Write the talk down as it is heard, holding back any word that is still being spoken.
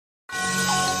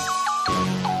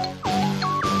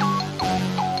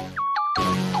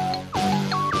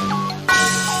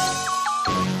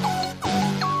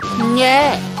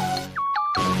Yeah.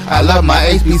 I love my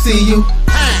HBCU.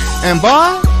 And boy,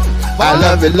 I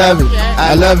love it, love it.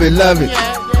 I love it, love it.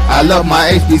 I love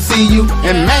my HBCU.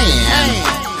 And man,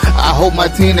 I hope my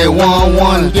team they won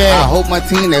one. I hope my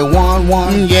team they won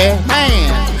one. Yeah.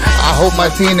 Man. I hope my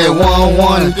team they won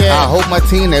one. I hope my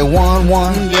team they won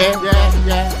one.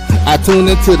 I tune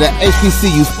into the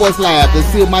HBCU Sports Lab to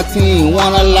see if my team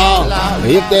won or lost.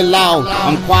 If they lost,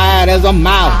 I'm quiet as a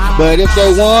mouse. But if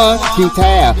they won, keep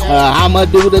tab. I'ma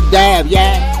do the dab,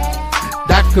 yeah.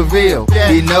 Dr. Cavil,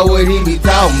 he know what he be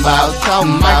talking about.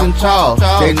 Mike and Charles,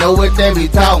 they know what they be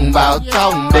talking about.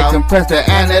 They compress the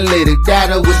analytic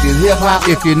data with this hip hop.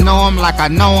 If you know them like I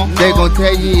know them, they gon'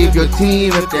 tell you if your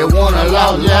team, if they won or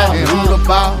lost, and who the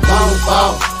ball.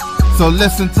 So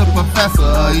listen to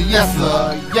Professor, yes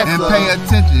sir, and pay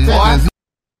attention.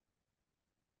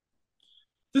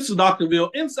 This is Dr. Cavil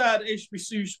inside the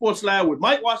HBCU Sports Lab with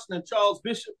Mike Washington and Charles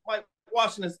Bishop. Mike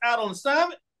Washington is out on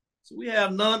assignment, so we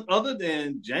have none other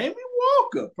than Jamie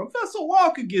Walker. Professor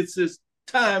Walker gets his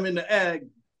time in the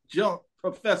adjunct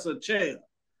professor chair.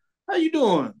 How you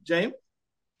doing, Jamie?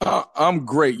 I'm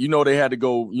great. You know, they had to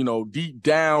go, deep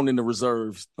down in the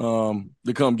reserves to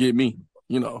come get me.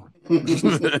 Oh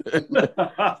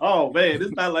man,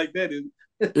 it's not like that, is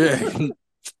it?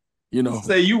 Yeah.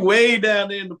 Say you way down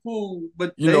there in the pool,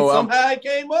 but somehow it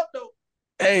came up though.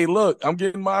 Hey, look, I'm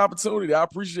getting my opportunity. I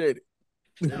appreciate it.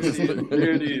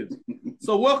 There it is.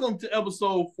 So welcome to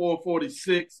episode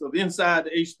 446 of Inside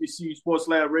the HBCU Sports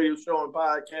Lab radio show and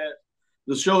podcast,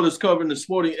 the show that's covering the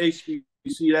sporting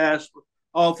HBCU diaspora,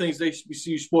 all things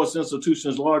HBCU sports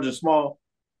institutions, large and small.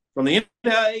 From the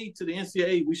NIA to the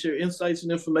NCAA, we share insights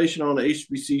and information on the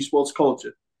HBCU sports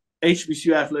culture,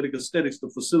 HBCU athletic aesthetics to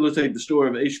facilitate the story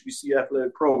of HBCU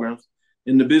athletic programs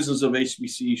in the business of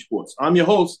HBCU sports. I'm your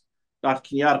host,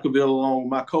 Dr. Kenyatta Cavil, along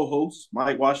with my co-hosts,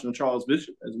 Mike Washington and Charles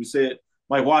Bishop. As we said,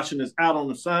 Mike Washington is out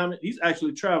on assignment. He's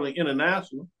actually traveling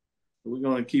international. So we're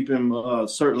going to keep him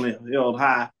certainly held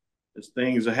high as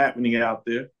things are happening out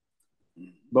there.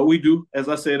 But we do, as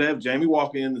I said, have Jamie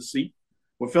Walker in the seat.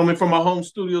 We're filming from our home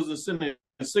studios and sending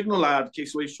a signal live to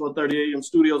KSOH 1230 AM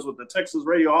studios with the Texas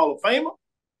Radio Hall of Famer,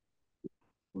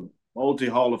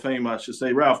 multi-Hall of Fame, I should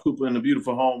say, Ralph Cooper in the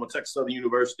beautiful home of Texas Southern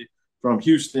University from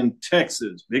Houston,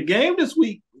 Texas. Big game this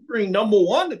week. We bring number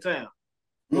one to town.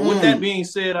 But with that being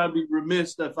said, I'd be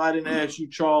remiss if I didn't ask you,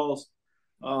 Charles,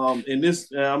 in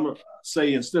this, I'm going to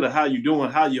say instead of how you doing,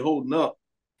 how you holding up?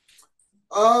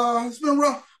 It's been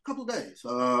rough couple of days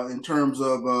in terms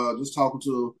of just talking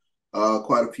to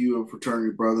quite a few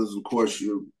fraternity brothers. Of course,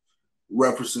 you're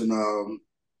referencing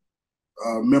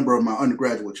a member of my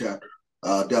undergraduate chapter,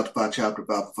 Delta Phi chapter,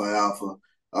 Alpha Phi Alpha.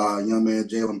 Young man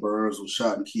Jalen Burns was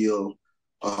shot and killed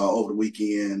over the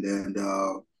weekend, and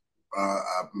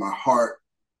my heart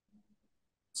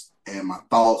and my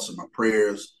thoughts and my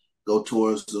prayers go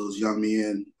towards those young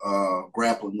men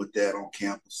grappling with that on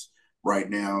campus right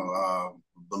now.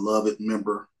 Beloved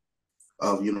member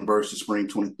of University Spring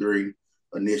 23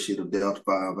 initiative, Delta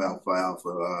Phi Alpha Phi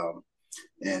Alpha,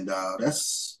 and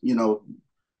that's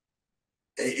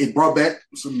it brought back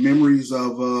some memories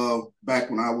of back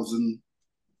when I was in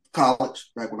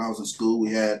college, back when I was in school.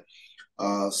 We had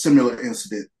a similar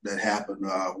incident that happened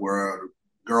where a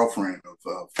girlfriend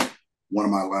of one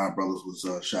of my line brothers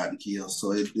was shot and killed.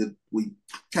 So we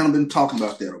kind of been talking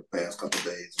about that over the past couple of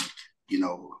days. And,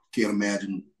 can't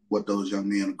imagine what those young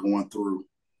men are going through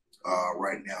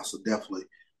right now. So definitely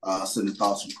sending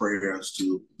thoughts and prayers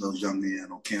to those young men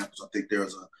on campus. I think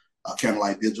there's a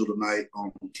candlelight vigil tonight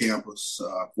on campus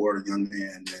for the young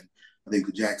men. And I think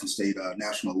the Jackson State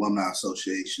National Alumni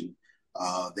Association,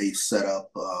 they set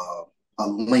up a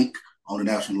link on the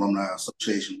National Alumni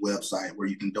Association website where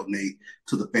you can donate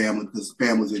to the family, because the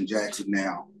family's in Jackson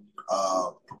now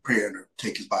preparing to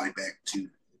take his body back to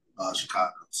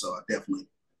Chicago. So I definitely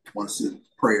want to send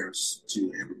prayers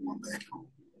to everyone back home.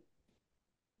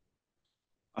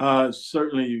 I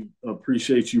certainly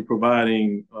appreciate you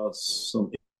providing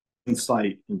some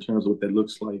insight in terms of what that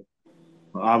looks like.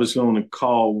 Obviously on the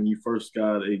call, when you first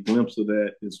got a glimpse of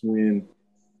that, is when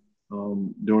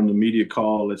during the media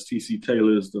call, as T.C.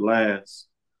 Taylor is the last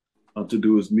to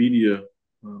do his media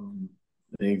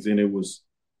things, and it was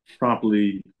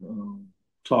promptly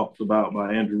talked about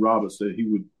by Andrew Roberts that he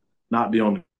would not be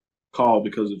on the call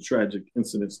because of the tragic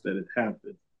incidents that had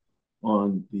happened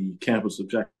on the campus of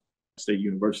Jackson State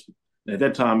University. And at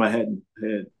that time, I hadn't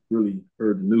really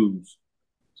heard the news.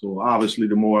 So obviously,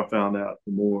 the more I found out,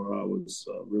 the more I was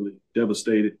really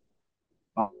devastated.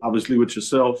 Obviously, with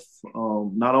yourself,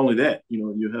 not only that,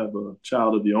 you have a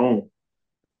child of your own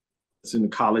that's in the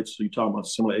college. So you're talking about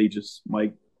similar ages.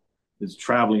 Mike is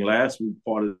traveling last week,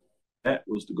 part of that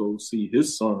was to go see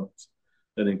his sons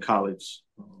that in college.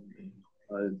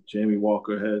 Jamie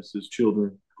Walker has his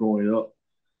children growing up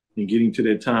and getting to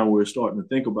that time where it's starting to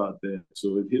think about that.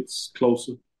 So it hits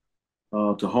closer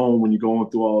to home when you're going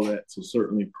through all that. So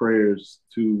certainly prayers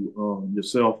to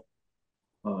yourself,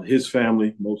 his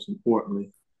family, most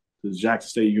importantly, the Jackson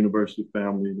State University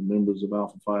family, the members of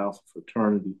Alpha Phi Alpha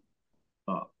fraternity.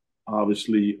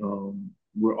 Obviously,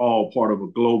 we're all part of a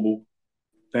global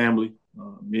family.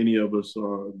 Many of us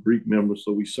are Greek members,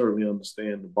 so we certainly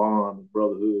understand the bond of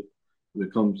brotherhood. It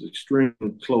becomes extremely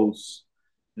close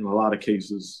in a lot of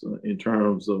cases in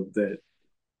terms of that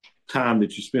time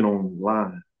that you spend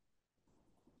online.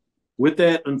 With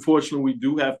that, unfortunately, we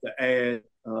do have to add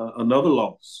another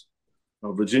loss.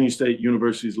 Virginia State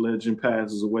University's legend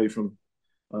passes away from,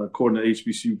 according to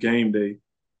HBCU Game Day.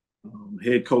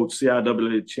 Head coach,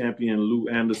 CIAA champion Lou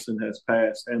Anderson has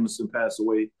passed. Anderson passed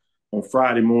away on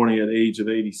Friday morning at the age of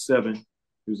 87.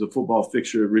 He was a football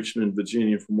fixture at Richmond,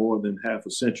 Virginia for more than half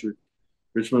a century.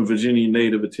 Richmond, Virginia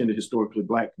native, attended historically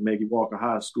black Maggie Walker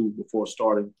High School before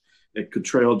starting at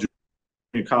Cottrell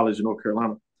Junior College in North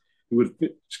Carolina. He would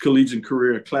finish his collegiate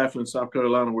career at Claflin, South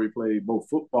Carolina, where he played both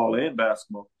football and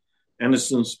basketball.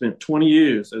 Anderson spent 20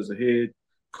 years as a head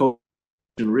coach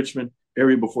in Richmond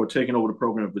area before taking over the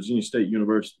program at Virginia State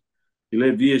University. He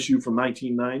led VSU from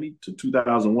 1990 to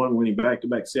 2001, winning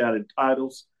back-to-back CIAA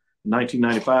titles in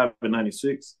 1995 and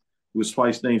 96. He was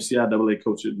twice named CIAA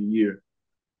Coach of the Year.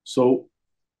 So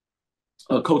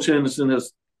Coach Anderson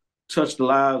has touched the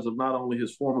lives of not only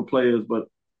his former players, but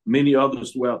many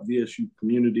others throughout VSU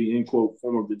community, end quote,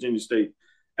 former Virginia State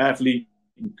athlete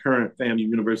and current FAMU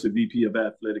University VP of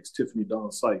Athletics, Tiffany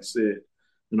Dawn Sykes, said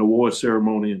in an award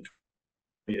ceremony in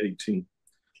 2018.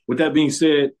 With that being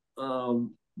said,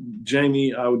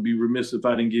 Jamie, I would be remiss if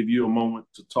I didn't give you a moment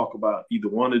to talk about either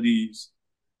one of these,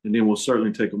 and then we'll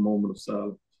certainly take a moment of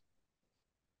silence.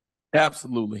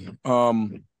 Absolutely.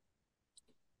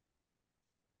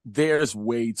 There's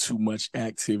way too much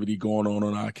activity going on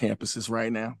our campuses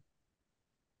right now.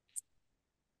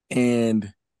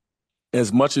 And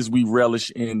as much as we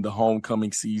relish in the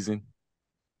homecoming season,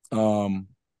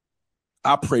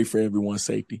 I pray for everyone's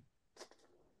safety.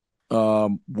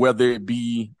 Whether it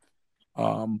be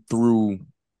through,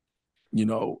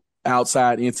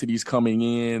 outside entities coming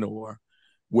in, or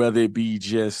whether it be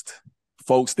just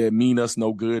folks that mean us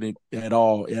no good at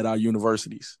all at our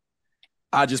universities.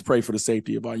 I just pray for the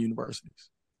safety of our universities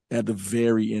at the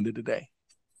very end of the day.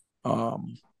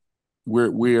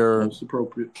 We're That's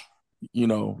appropriate.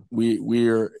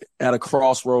 We're at a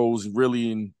crossroads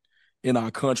really in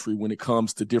our country when it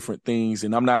comes to different things.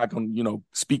 And I'm not going to,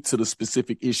 speak to the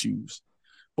specific issues,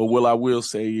 but what I will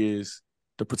say is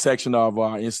the protection of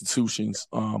our institutions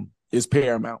is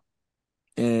paramount.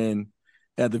 And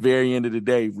at the very end of the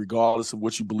day, regardless of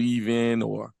what you believe in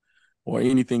or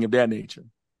anything of that nature,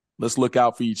 let's look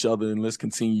out for each other and let's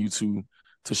continue to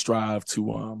strive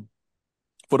to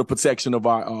for the protection of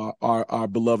our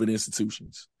beloved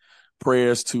institutions.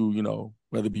 Prayers to,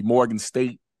 whether it be Morgan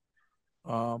State.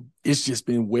 It's just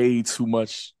been way too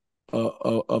much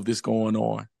of this going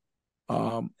on.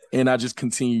 And I just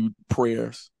continue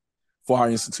prayers for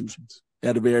our institutions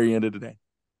at the very end of the day.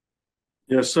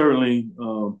 Yeah, certainly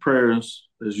prayers,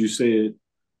 as you said.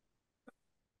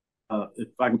 If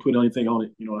I can put anything on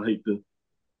it, I hate to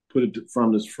put it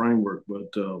from this framework,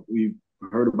 but we've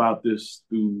heard about this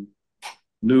through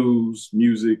news,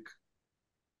 music.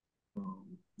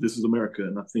 This is America,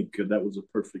 and I think that was a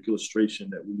perfect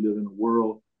illustration that we live in a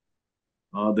world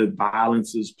that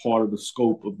violence is part of the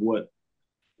scope of what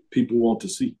people want to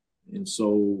see. And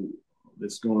so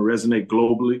it's going to resonate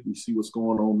globally. We see what's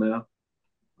going on now.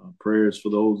 Prayers for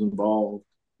those involved,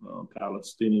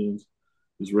 Palestinians,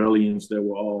 Israelis that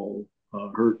were all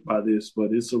hurt by this,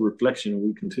 but it's a reflection, and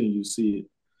we continue to see it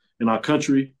in our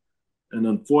country. And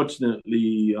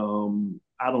unfortunately,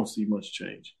 I don't see much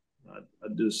change.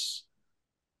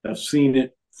 I've seen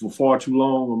it for far too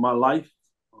long in my life,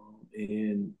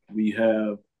 and we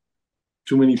have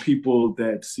too many people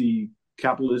that see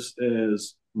capitalists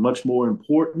as much more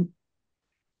important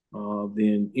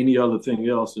than any other thing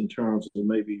else in terms of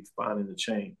maybe finding a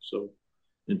change. So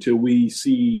until we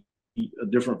see a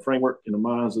different framework in the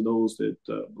minds of those that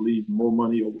believe more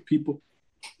money over people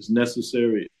is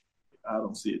necessary, I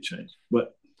don't see it change.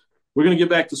 But we're going to get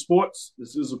back to sports.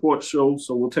 This is a sports show,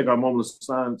 so we'll take our moment of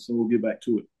silence and we'll get back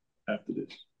to it after this.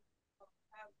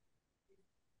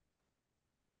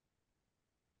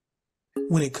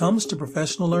 When it comes to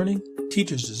professional learning,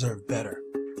 teachers deserve better.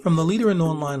 From the leader in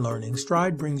online learning,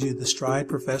 Stride brings you the Stride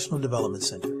Professional Development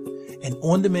Center, an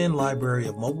on-demand library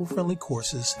of mobile-friendly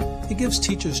courses that gives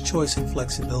teachers choice and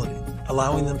flexibility,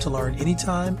 allowing them to learn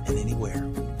anytime and anywhere.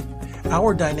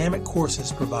 Our dynamic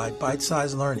courses provide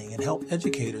bite-sized learning and help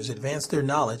educators advance their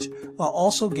knowledge while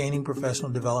also gaining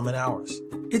professional development hours.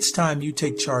 It's time you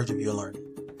take charge of your learning.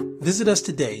 Visit us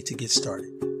today to get started.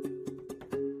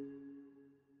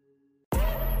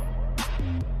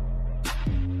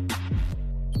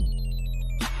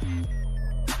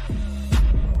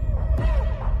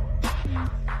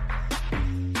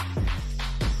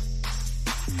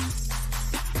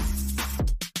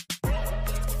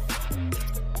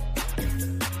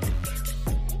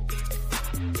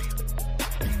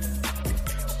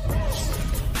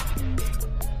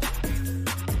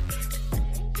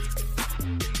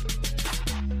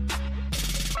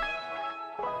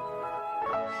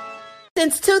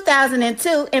 Since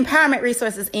 2002, Empowerment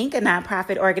Resources, Inc., a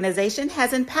nonprofit organization,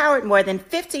 has empowered more than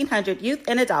 1,500 youth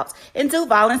and adults in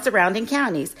Duval and surrounding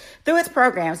counties through its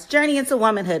programs Journey into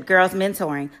Womanhood, Girls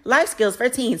Mentoring, Life Skills for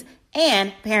Teens,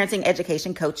 and Parenting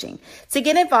Education Coaching. To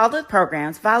get involved with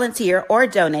programs, volunteer, or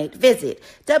donate, visit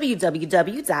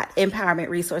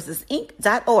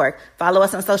www.empowermentresourcesinc.org. Follow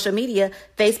us on social media,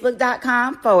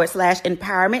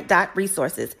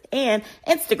 facebook.com/empowerment.resources and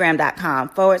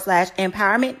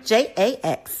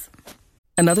instagram.com/empowermentJAX.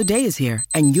 Another day is here,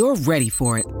 and you're ready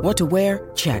for it. What to wear?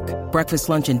 Check. Breakfast,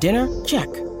 lunch, and dinner? Check.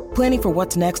 Planning for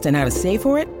what's next and how to save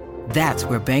for it? That's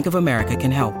where Bank of America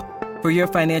can help. For your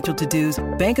financial to-dos,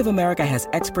 Bank of America has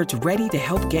experts ready to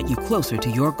help get you closer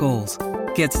to your goals.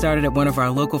 Get started at one of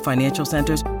our local financial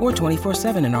centers or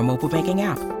 24/7 in our mobile banking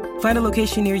app. Find a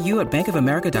location near you at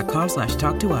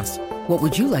bankofamerica.com/talktous. What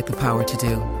would you like the power to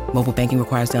do? Mobile banking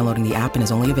requires downloading the app and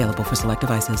is only available for select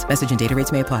devices. Message and data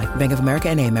rates may apply. Bank of America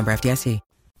N.A., member FDIC.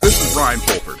 This is Brian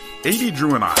Fulford. AD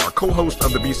Drew and I are co-hosts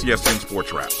of the BCSN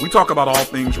Sports Wrap. We talk about all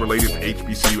things related to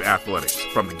HBCU athletics.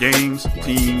 From the games,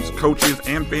 teams, coaches,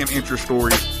 and fan interest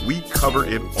stories, we cover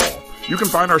it all. You can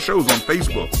find our shows on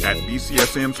Facebook at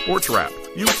BCSN Sports Wrap,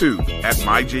 YouTube at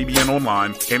MyJBN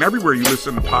Online, and everywhere you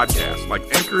listen to podcasts like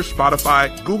Anchor, Spotify,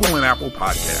 Google, and Apple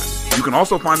Podcasts. You can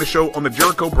also find the show on the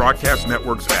Jericho Broadcast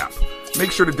Network's app.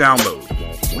 Make sure to download.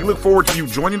 We look forward to you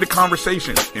joining the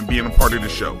conversation and being a part of the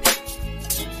show.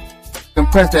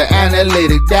 Compress the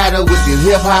analytic data with your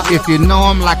hip hop. If you know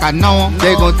them like I know them,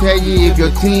 they gon' tell you if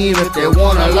your team, if they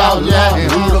wanna lose,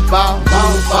 and who the ball.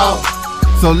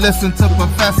 So listen to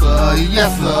Professor,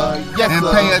 yes sir, and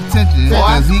pay attention,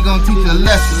 cause he gon' teach a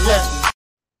lesson.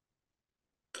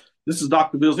 This is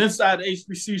Dr. Bill's Inside the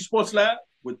HBCU Sports Lab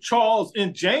with Charles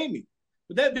and Jamie.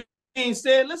 With that being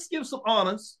said, let's give some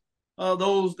honors,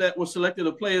 those that were selected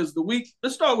as Players of the Week.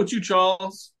 Let's start with you,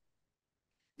 Charles.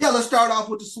 Yeah, let's start off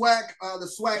with the SWAC. The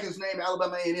SWAC is named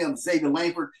Alabama A&M, Xavier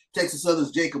Langford, Texas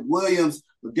Southern's Jacob Williams,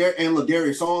 and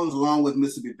Ladarius Owens, along with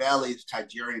Mississippi Valley's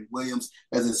Tygerian Williams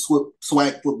as the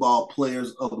SWAC Football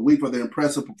Players of the Week for their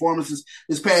impressive performances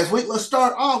this past week. Let's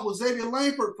start off with Xavier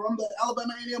Langford from the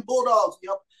Alabama A&M Bulldogs.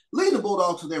 Leading the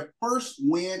Bulldogs to their first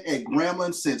win at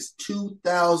Grambling since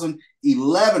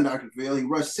 2011, Dr. Phil. He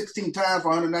rushed 16 times for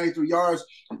 193 yards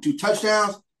and 2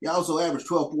 touchdowns. He also averaged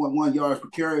 12.1 yards per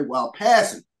carry while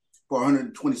passing for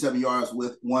 127 yards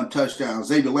with 1 touchdown.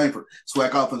 Xavier Langford,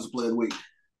 SWAC Offensive Player of the Week.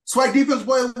 SWAC Defensive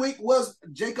Player of the Week was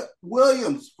Jacob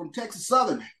Williams from Texas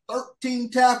Southern. 13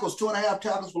 tackles, 2.5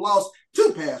 tackles for loss,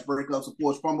 2 pass breakups, a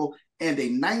forced fumble, and a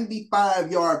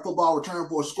 95-yard football return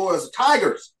for a score as the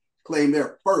Tigers claimed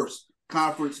their first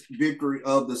conference victory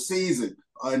of the season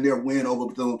in their win over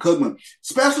Bethune-Cookman.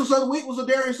 Specials of the week was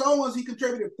Ladarius Owens. He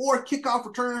contributed 4 kickoff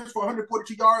returns for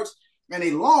 142 yards and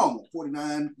a long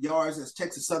 49 yards as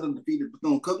Texas Southern defeated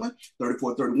Bethune-Cookman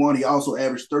 34-31. He also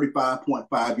averaged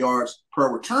 35.5 yards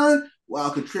per return while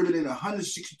contributing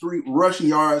 163 rushing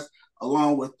yards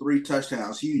along with 3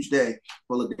 touchdowns. Huge day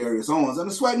for Ladarius Owens. And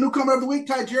the SWAC newcomer of the week,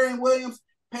 Tygerian Williams,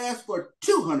 passed for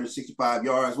 265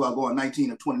 yards while going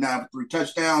 19 of 29 for 3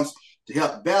 touchdowns to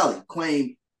help Valley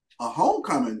claim a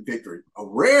homecoming victory, a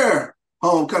rare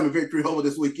homecoming victory over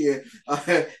this weekend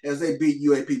as they beat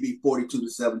UAPB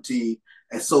 42-17.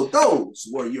 And so those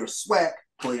were your SWAC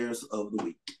Players of the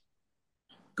Week.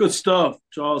 Good stuff,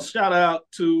 Charles. Shout out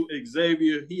to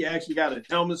Xavier. He actually got a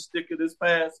helmet sticker this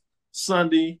past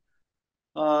Sunday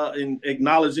in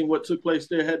acknowledging what took place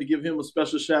there. Had to give him a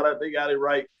special shout out. They got it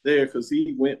right there because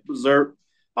he went berserk.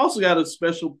 Also got a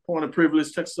special point of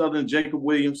privilege. Texas Southern Jacob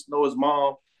Williams, know his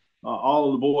mom. All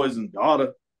of the boys and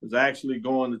daughter is actually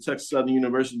going to Texas Southern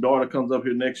University. Daughter comes up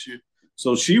here next year.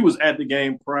 So she was at the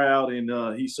game proud,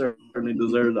 and he certainly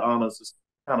deserved the honors. It's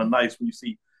kind of nice when you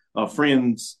see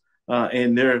friends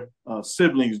and their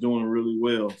siblings doing really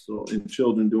well. So, and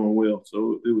children doing well.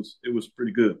 So it was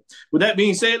pretty good. With that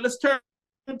being said, let's turn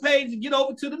the page and get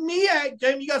over to the MEAC.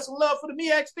 Jamie, you got some love for the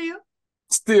MEAC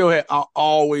still? I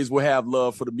always will have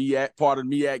love for the MEAC, part of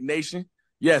the MEAC Nation.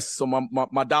 Yes, so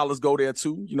my dollars go there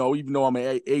too. You know, even though I'm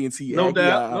an A&T no Aggie,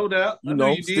 doubt, no doubt. You know,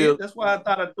 you still. That's why I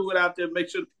thought I threw it out there to make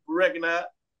sure people recognize.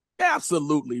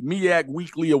 Absolutely. MEAC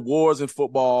weekly awards in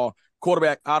football.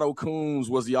 Quarterback Otto Coombs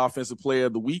was the offensive player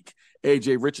of the week.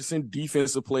 A.J. Richardson,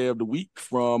 defensive player of the week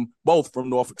both from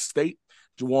Norfolk State.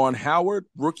 Juwan Howard,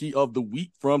 rookie of the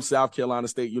week from South Carolina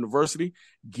State University.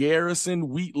 Garrison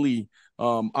Wheatley,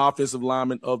 offensive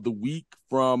lineman of the week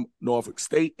from Norfolk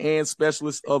State, and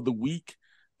specialist of the week,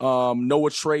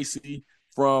 Noah Tracy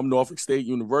from Norfolk State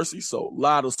University. So a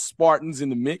lot of Spartans in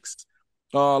the mix.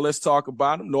 Let's talk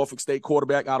about him. Norfolk State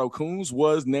quarterback Otto Coombs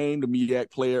was named the MEAC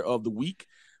player of the week.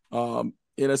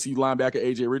 NSC linebacker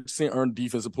A.J. Richardson earned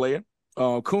defensive player.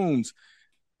 Coombs,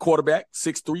 quarterback,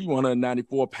 6'3",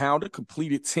 194-pounder,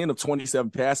 completed 10 of 27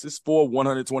 passes for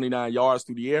 129 yards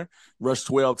through the air, rushed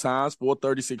 12 times for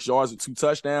 36 yards and 2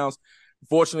 touchdowns.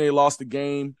 Unfortunately, they lost the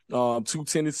game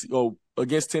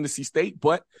against Tennessee State,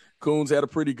 but Coombs had a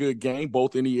pretty good game,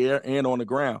 both in the air and on the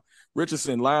ground.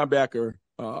 Richardson, linebacker,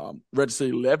 registered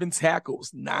 11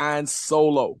 tackles, 9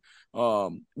 solo,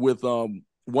 with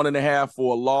 1.5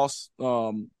 for a loss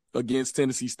against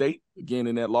Tennessee State, again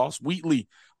in that loss. Wheatley,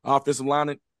 offensive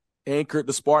lineman, anchored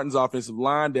the Spartans' offensive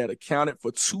line that accounted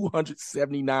for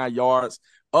 279 yards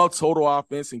of total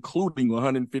offense, including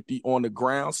 150 on the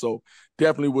ground. So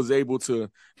definitely was able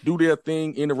to do their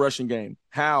thing in the rushing game.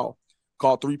 Howell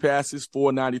caught 3 passes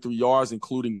for 93 yards,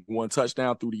 including 1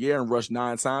 touchdown through the air, and rushed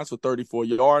 9 times for 34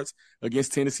 yards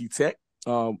against Tennessee Tech,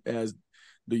 as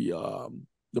the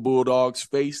Bulldogs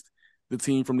faced the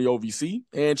team from the OVC.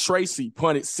 And Tracy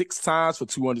punted 6 times for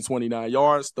 229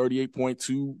 yards,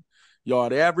 38.2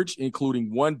 yard average,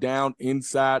 including 1 down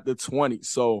inside the 20.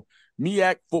 So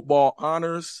MEAC football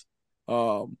honors,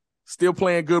 still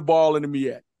playing good ball in the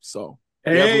MEAC. So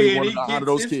hey, wanted to honor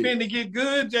those kids. It's going to get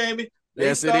good, Jamie.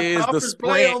 Yes, it is. The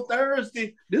play sprint on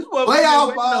Thursday. This is what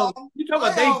playoff ball. You talking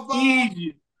about they tease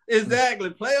you.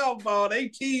 Exactly. Playoff ball. They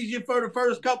tease you for the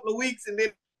first couple of weeks, and then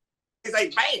they say,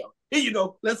 bam, here you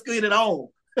go. Let's get it on.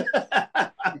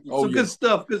 Good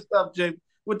stuff, Jamie.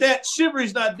 With that,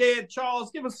 Shivery's not dead.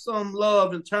 Charles, give us some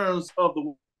love in terms of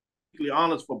the weekly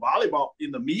honors for volleyball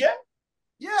in the MEAC.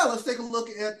 Yeah, let's take a look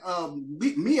at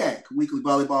MEAC weekly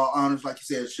volleyball honors. Like you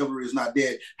said, Chivalry is not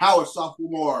dead. Howard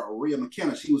sophomore Rhea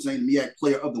McKenna, she was named MEAC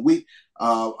Player of the Week,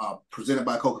 presented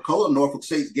by Coca-Cola. Norfolk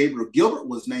State's Gabriel Gilbert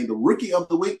was named the Rookie of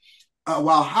the Week,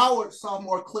 while Howard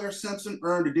sophomore Claire Simpson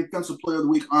earned the Defensive Player of the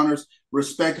Week honors,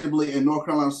 respectively, and North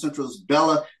Carolina Central's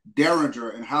Bella Derringer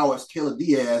and Howard's Kayla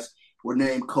Diaz were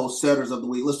named co-setters of the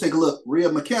week. Let's take a look.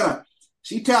 Rhea McKenna,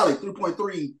 she tallied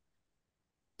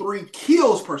 3.33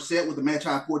 kills per set with a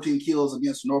match-high 14 kills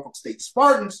against Norfolk State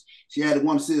Spartans. She added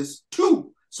 1 assist,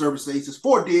 2 service aces,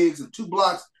 4 digs, and 2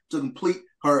 blocks to complete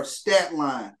her stat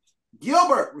line.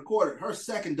 Gilbert recorded her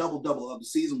second double-double of the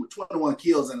season with 21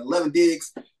 kills and 11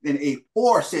 digs in a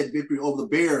 4-set victory over the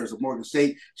Bears of Morgan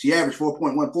State. She averaged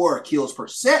 4.14 kills per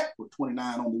set with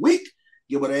 29 on the week.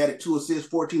 Gilbert added 2 assists,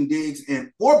 14 digs,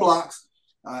 and 4 blocks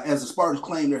as the Spartans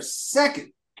claimed their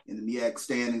second in the MEAC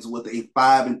standings with a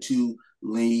 5-2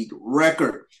 league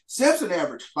record. Simpson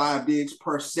averaged 5 digs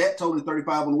per set, totaling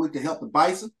 35 on the week to help the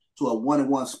Bison to a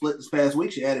 1-1 split this past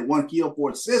week. She added 1 kill,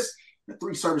 4 assists, and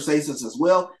 3 service aces as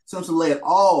well. Simpson led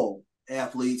all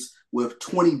athletes with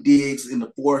 20 digs in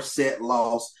the 4-set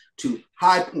loss to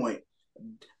High Point.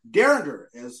 Derringer,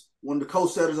 as one of the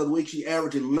co-setters of the week, she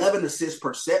averaged 11 assists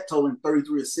per set, totaling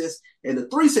 33 assists in the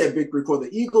 3-set victory for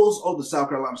the Eagles over the South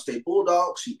Carolina State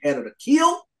Bulldogs. She added a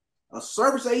kill, a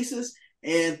service aces,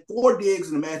 and 4 digs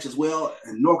in the match as well.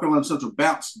 And North Carolina Central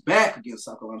bounced back against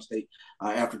South Carolina State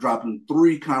after dropping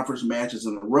 3 conference matches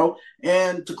in a row.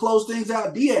 And to close things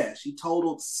out, Diaz, she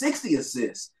totaled 60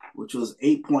 assists, which was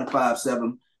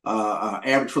 8.57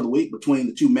 average for the week between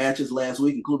the 2 matches last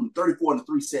week, including 34 in the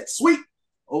 3-set sweep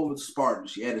over the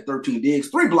Spartans. She added 13 digs,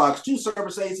 3 blocks, 2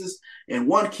 service aces, and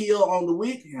 1 kill on the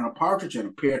week, and a partridge and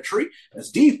a pear tree.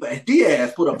 As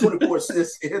Diaz put up 24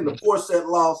 assists in the 4-set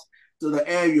loss to the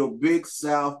annual Big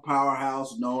South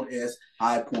powerhouse known as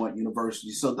High Point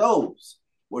University. So those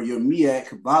were your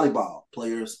MEAC volleyball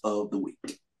players of the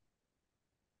week.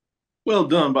 Well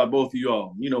done by both of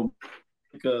y'all. You know,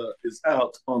 is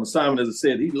out on assignment, as I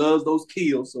said. He loves those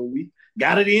kills, so we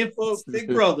got it in for Big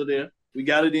Brother there. We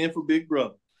got it in for Big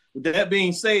Brother. With that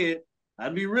being said,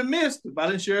 I'd be remiss if I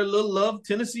didn't share a little love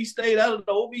Tennessee State out of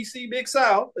the OVC Big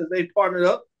South as they partnered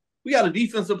up We got a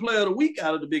defensive player of the week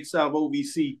out of the Big South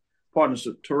OVC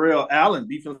partnership. Terrell Allen,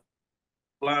 defensive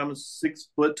lineman, 6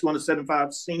 foot,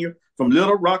 275 senior from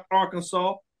Little Rock,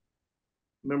 Arkansas.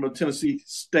 Member of Tennessee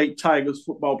State Tigers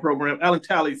football program. Allen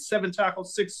tallied 7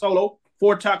 tackles, 6 solo,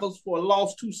 4 tackles for a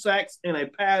loss, 2 sacks, and a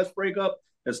pass breakup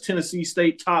as Tennessee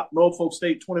State topped Norfolk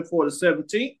State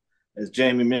 24-17. As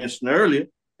Jamie mentioned earlier,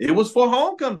 it was for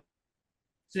homecoming.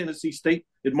 Tennessee State.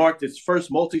 It marked its first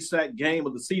multi-sack game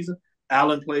of the season.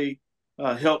 Allen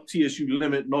helped TSU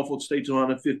limit Norfolk State to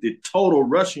 150 total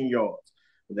rushing yards.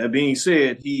 With that being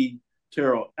said,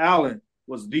 Terrell Allen,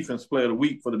 was the defense player of the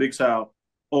week for the Big South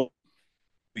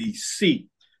OVC.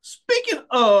 Speaking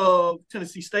of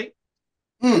Tennessee State,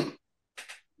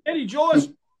 Eddie George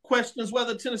questions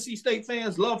whether Tennessee State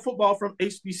fans love football from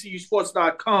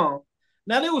HBCUsports.com.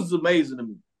 Now, that was amazing to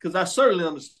me because I certainly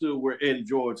understood where Eddie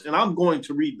George, and I'm going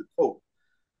to read the quote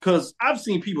because I've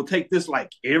seen people take this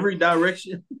like every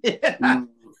direction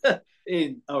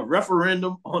in a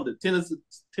referendum on the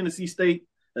Tennessee State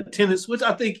attendance, which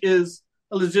I think is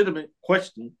a legitimate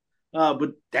question.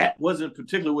 But that wasn't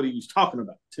particularly what he was talking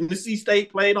about. Tennessee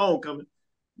State played homecoming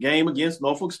game against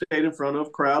Norfolk State in front of a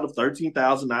crowd of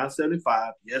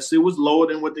 13,975. Yes, it was lower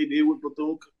than what they did with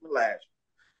Bethune-Cookman last year.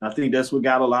 I think that's what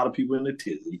got a lot of people in the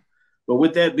tizzy. But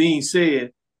with that being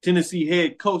said, Tennessee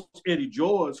head coach Eddie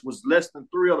George was less than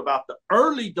thrilled about the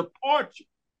early departure,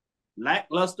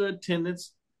 lackluster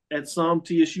attendance at some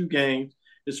TSU games,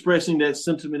 expressing that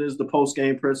sentiment as the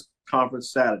post-game press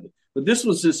conference Saturday. But this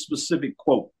was his specific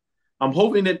quote. I'm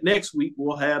hoping that next week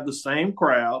we'll have the same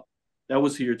crowd that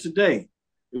was here today.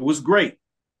 It was great.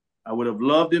 I would have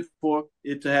loved it for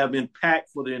it to have been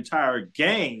packed for the entire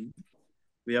game.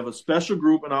 We have a special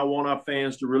group, and I want our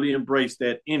fans to really embrace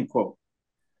that, end quote.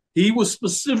 He was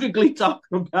specifically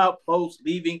talking about folks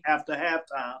leaving after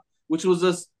halftime, which was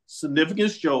a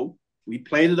significant show. We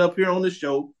played it up here on the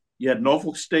show. You had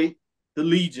Norfolk State, the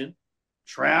Legion,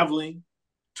 traveling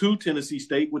to Tennessee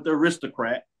State with the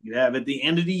Aristocrat. You have at the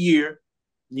end of the year,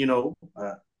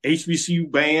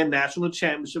 HBCU band national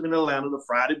championship in Atlanta the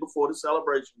Friday before the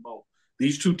Celebration Bowl.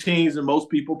 These two teams and most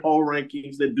people poll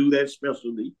rankings that do that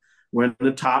specialty were in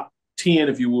the top 10,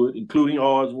 if you would, including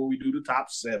ours when we do the top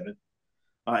 7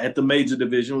 at the major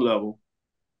division level.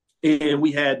 And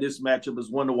we had this matchup as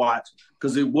one to watch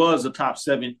because it was a top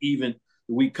 7 even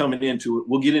the week coming into it.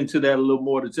 We'll get into that a little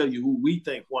more to tell you who we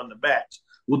think won the match.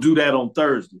 We'll do that on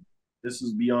Thursday. This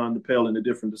is beyond the pale in a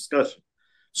different discussion.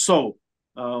 So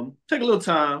take a little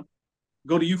time.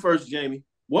 Go to you first, Jamie.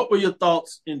 What were your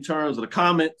thoughts in terms of the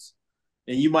comments?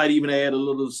 And you might even add a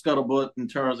little scuttlebutt in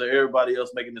terms of everybody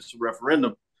else making this a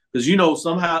referendum. Because,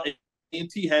 somehow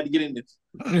A&T had to get in this.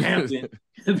 Hampton.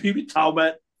 And people talk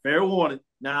about fair warning.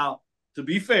 Now, to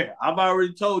be fair, I've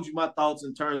already told you my thoughts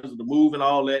in terms of the move and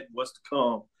all that, what's to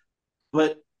come.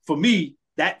 But for me,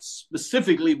 that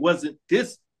specifically wasn't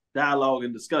this dialogue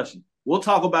and discussion. We'll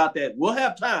talk about that. We'll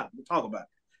have time to talk about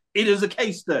it. It is a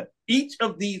case study. Each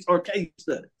of these are case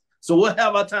studies. So we'll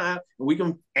have our time, and we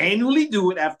can annually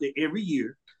do it after every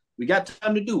year. We got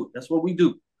time to do it. That's what we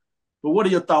do. But what are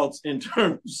your thoughts in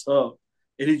terms of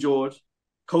Eddie George,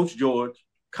 Coach George,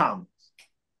 comments?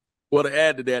 Well, to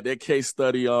add to that case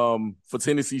study for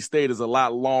Tennessee State is a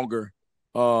lot longer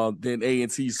than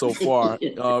A&T so far.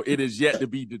 It is yet to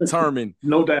be determined,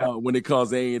 no doubt, when it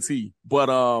comes to A&T. But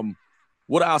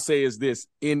what I'll say is this: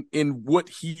 in what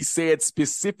he said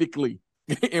specifically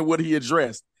and what he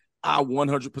addressed, I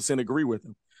 100% agree with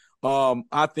him.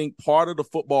 I think part of the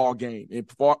football game and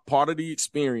part of the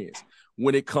experience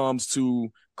when it comes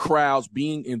to crowds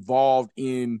being involved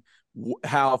in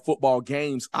how football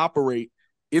games operate,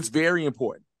 it's very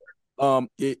important.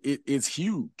 It's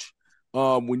huge.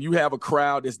 When you have a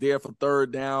crowd that's there for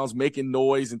third downs, making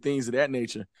noise and things of that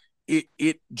nature,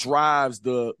 it drives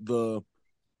the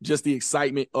just the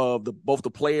excitement of both the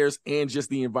players and just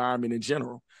the environment in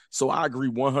general. So I agree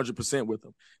 100% with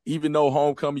them. Even though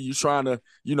homecoming, you're trying to,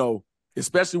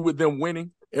 especially with them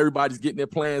winning, everybody's getting their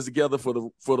plans together for the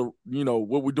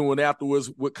what we're doing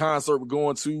afterwards, what concert we're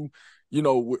going to,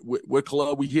 what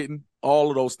club we hitting, all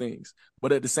of those things.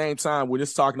 But at the same time, when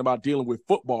it's talking about dealing with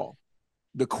football,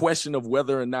 the question of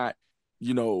whether or not,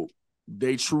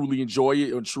 they truly enjoy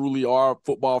it or truly are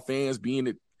football fans, being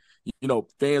that,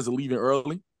 fans are leaving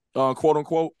early, quote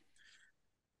unquote,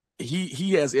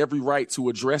 he has every right to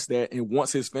address that and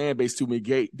wants his fan base to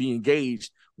be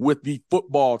engaged with the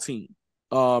football team.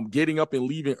 Getting up and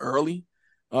leaving early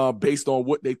based on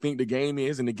what they think the game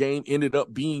is, and the game ended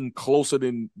up being closer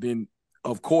than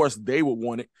of course they would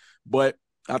want it. But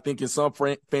I think in some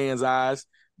fans' eyes,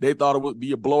 They thought it would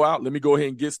be a blowout. Let me go ahead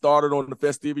and get started on the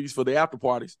festivities for the after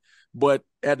parties. But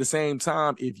at the same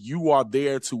time, if you are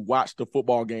there to watch the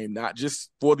football game, not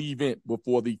just for the event, but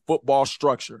for the football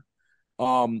structure,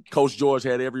 Coach George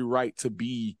had every right to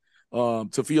be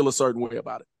to feel a certain way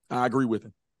about it. I agree with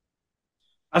him.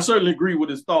 I certainly agree with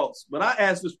his thoughts, but I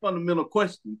asked this fundamental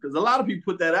question because a lot of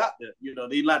people put that out there. You know,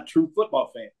 they're not true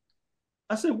football fans.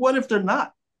 I said, what if they're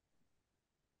not?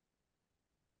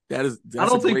 That's I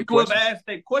don't think people question. have asked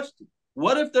that question.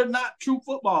 What if they're not true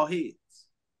football heads?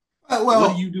 Well,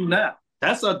 what do you do now?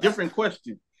 That's a different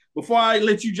question. Before I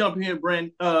let you jump in,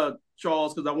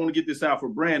 Charles, because I want to get this out for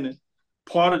Brandon,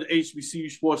 part of the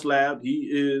HBCU Sports Lab, he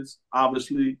is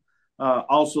obviously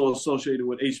also associated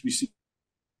with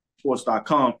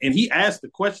HBCSports.com, and he asked the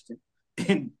question,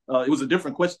 and it was a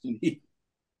different question. He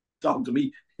talked to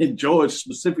me, and George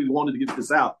specifically wanted to get this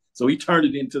out, so he turned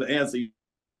it into the answer.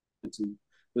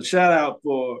 But shout out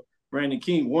for Brandon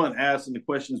King, one, asking the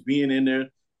questions, being in there.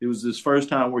 It was his first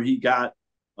time where he got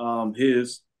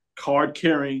his card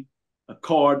carrying a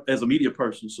card as a media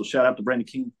person. So shout out to Brandon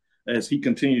King as he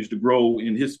continues to grow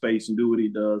in his space and do what he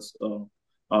does,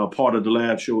 part of the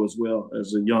lab show as well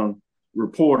as a young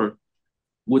reporter.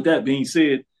 With that being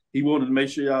said, he wanted to make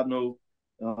sure y'all know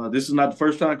this is not the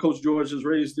first time Coach George has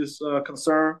raised this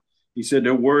concern. He said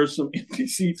there were some empty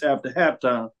seats after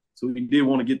halftime. So we did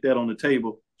want to get that on the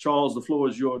table. Charles, the floor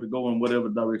is yours to go in whatever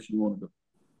direction you want to go.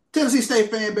 Tennessee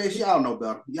State fan base, y'all know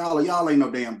better. Y'all ain't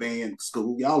no damn band in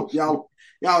school. Y'all.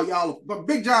 But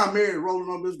Big John Mary rolling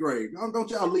on his grave. Don't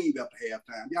y'all leave after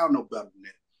halftime. Y'all know better than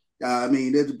that. I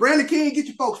mean, there's Brandon King, get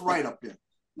your folks right up there.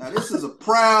 Now, this is a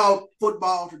proud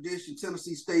football tradition.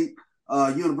 Tennessee State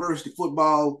University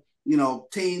football,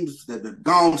 teams that have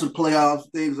gone to the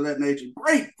playoffs, things of that nature.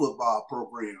 Great football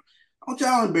program. Don't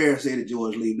y'all embarrass Eddie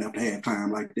George leaving after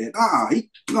halftime like that. He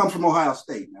comes from Ohio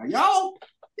State. Now,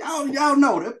 y'all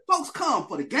know that folks come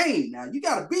for the game. Now, you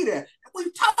got to be there.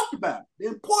 We've talked about it. The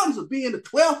importance of being the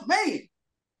 12th man.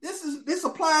 This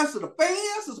applies to the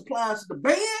fans. This applies to the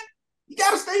band. You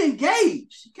got to stay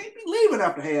engaged. You can't be leaving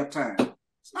after halftime.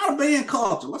 It's not a band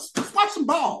culture. Let's watch some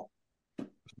ball.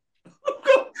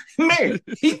 Man,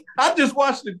 I just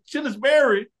watched the Chennis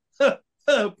Berry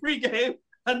pregame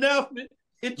announcement.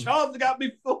 And Charles got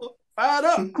me fired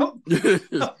up.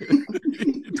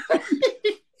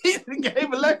 He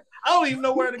gave a lecture. I don't even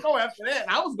know where to go after that.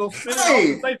 I was going to spin it off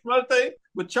and say some other thing.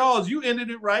 But Charles, you ended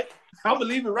it right. I'm going to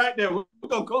leave it right there. We're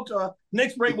going to go to our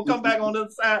next break. We'll come back on the other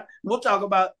side. We'll talk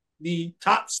about the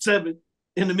top 7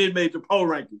 in the mid-major poll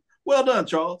ranking. Well done,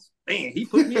 Charles. Man, he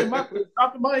put me in my place.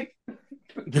 Drop the mic.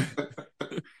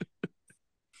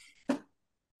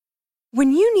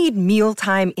 When you need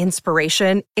mealtime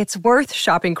inspiration, it's worth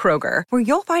shopping Kroger, where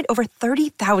you'll find over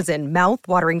 30,000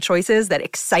 mouth-watering choices that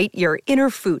excite your inner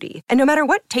foodie. And no matter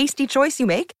what tasty choice you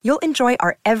make, you'll enjoy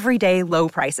our everyday low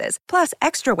prices, plus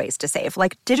extra ways to save,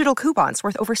 like digital coupons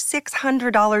worth over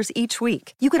 $600 each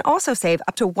week. You can also save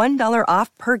up to $1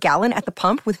 off per gallon at the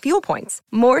pump with fuel points.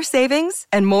 More savings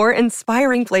and more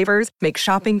inspiring flavors make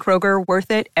shopping Kroger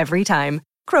worth it every time.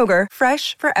 Kroger,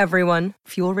 fresh for everyone.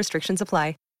 Fuel restrictions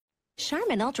apply.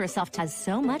 Charmin Ultra Soft has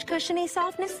so much cushiony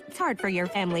softness, it's hard for your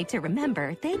family to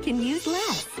remember they can use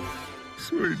less.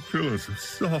 Sweet pillows of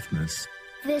softness.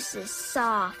 This is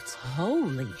soft.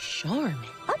 Holy Charmin.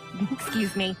 Oh,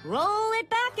 excuse me. Roll it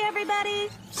back, everybody.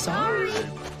 Sorry.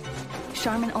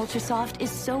 Charmin Ultra Soft is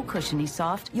so cushiony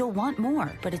soft, you'll want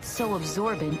more, but it's so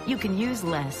absorbent, you can use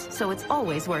less, so it's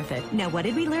always worth it. Now, what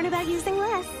did we learn about using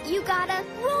less? You gotta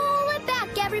roll it back,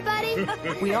 everybody.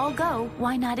 We all go.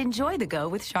 Why not enjoy the go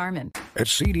with Charmin? At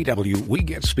CDW, we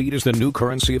get speed as the new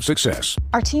currency of success.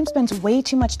 Our team spends way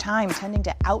too much time tending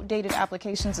to outdated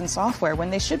applications and software when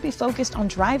they should be focused on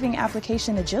driving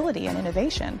application agility and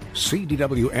innovation.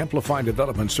 CDW Amplify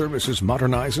Development Services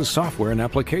modernizes software and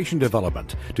application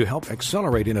development to help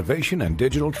accelerate innovation and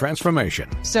digital transformation.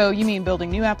 So you mean building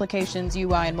new applications,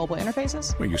 UI, and mobile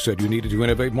interfaces? Well, you said you needed to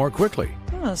innovate more quickly.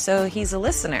 Oh, so he's a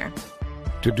listener.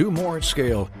 To do more at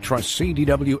scale, trust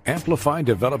CDW Amplify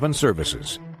Development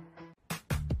Services.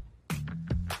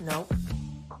 Nope.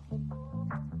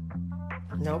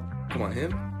 Nope. Come on,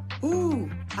 him? Ooh,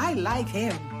 I like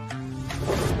him.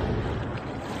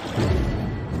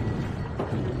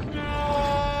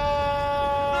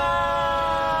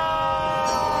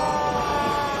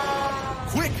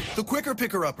 Quick, the quicker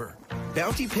picker-upper.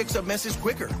 Bounty picks up messes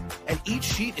quicker, and each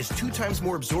sheet is 2 times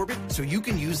more absorbent, so you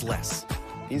can use less.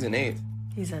 He's an 8.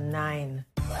 He's a 9.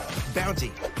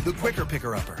 Bounty, the quicker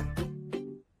picker-upper.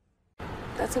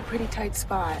 That's a pretty tight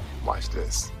spot. Watch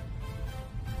this.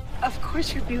 Of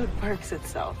course your view parks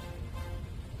itself.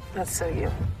 That's so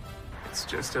you. It's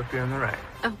just up here on the right.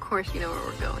 Of course you know where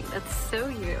we're going. That's so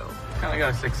you. Kinda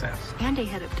got a sixth sense. And a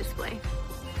head-up display.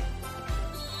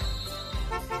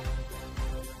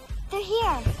 They're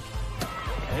here.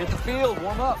 Hit the field,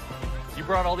 warm up. You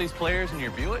brought all these players in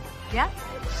your Buick? Yeah.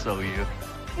 So you.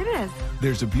 It is.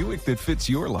 There's a Buick that fits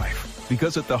your life,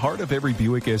 because at the heart of every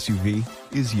Buick SUV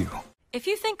is you. If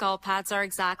you think all pads are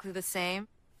exactly the same,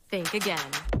 think again.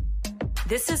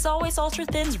 This is Always Ultra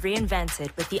Thins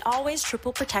reinvented with the Always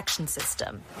Triple Protection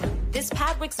System. This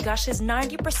pad wicks gushes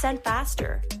 90%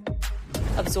 faster,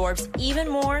 absorbs even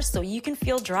more so you can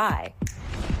feel dry,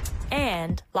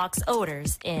 and locks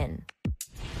odors in.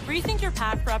 Rethink your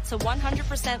pad for up to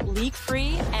 100%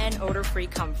 leak-free and odor-free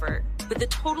comfort with the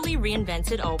totally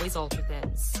reinvented Always Ultra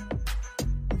Thins.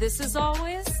 This is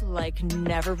always like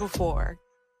never before.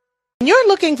 You're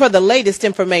looking for the latest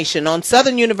information on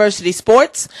Southern University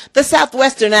sports, the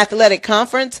Southwestern Athletic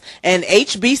Conference, and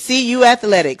HBCU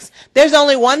athletics. There's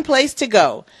only one place to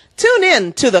go. Tune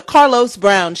in to the Carlos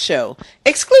Brown Show,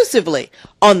 exclusively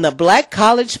on the Black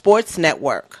College Sports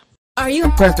Network. Are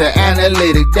you press the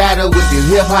analytic data with your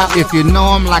hip hop? If you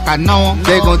know them like I know them,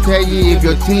 they gon' tell you if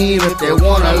your team, if they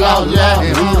wanna lose,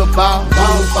 and who the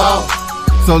ball.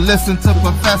 So listen to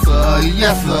Professor,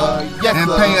 yes sir, and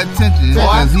pay attention,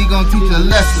 cause he gonna teach a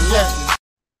lesson.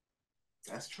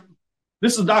 That's true.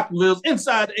 This is Dr. Liz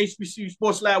inside the HBCU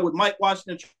Sports Lab with Mike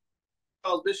Washington,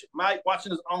 Charles Bishop. Mike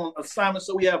Washington is on assignment,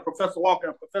 so we have Professor Walker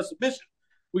and Professor Bishop.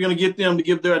 We're going to get them to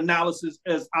give their analysis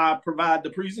as I provide the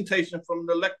presentation from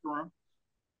the lecture room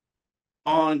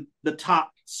on the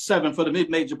top 7 for the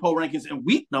mid-major poll rankings in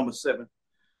week number 7.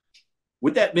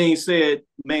 With that being said,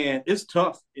 man, it's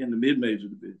tough in the mid-major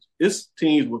division. It's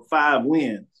teams with 5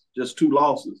 wins, just 2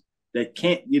 losses, that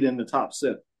can't get in the top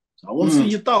 7. So I want to see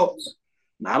your thoughts.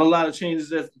 Not a lot of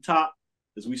changes at the top,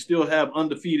 as we still have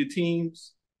undefeated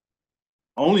teams,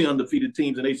 only undefeated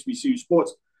teams in HBCU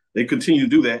sports. They continue to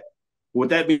do that.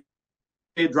 With that being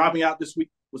said, dropping out this week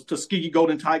was Tuskegee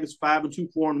Golden Tigers 5-2,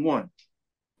 4-1.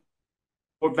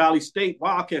 Fort Valley State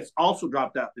Wildcats also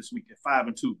dropped out this week at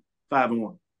 5-2,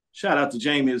 5-1. Shout out to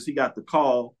Jamie as he got the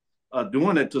call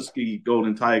doing that Tuskegee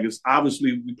Golden Tigers.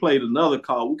 Obviously, we played another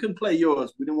call. We couldn't play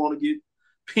yours. We didn't want to get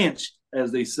pinched,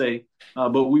 as they say,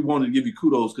 but we wanted to give you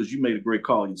kudos because you made a great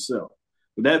call yourself.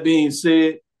 With that being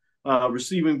said,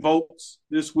 receiving votes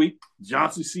this week,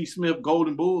 Johnson C. Smith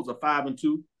Golden Bulls are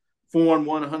 5-2, 4-1,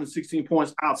 116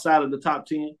 points outside of the top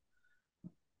 10.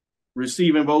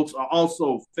 Receiving votes are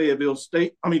also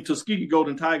Tuskegee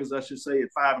Golden Tigers, I should say, at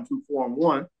 5-2,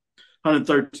 4-1,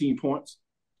 113 points.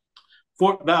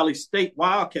 Fort Valley State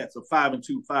Wildcats are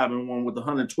 5-2, 5-1 with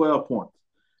 112 points.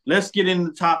 Let's get in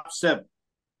the top 7.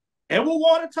 Edward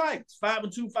Water Tigers,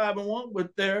 5-2, 5-1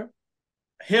 with their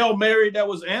Hail Mary that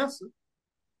was answered.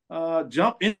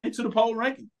 Jump into the poll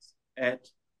rankings at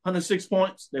 106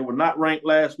 points. They were not ranked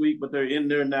last week, but they're in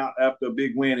there now after a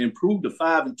big win, improved to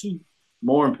 5-2.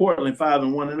 More importantly,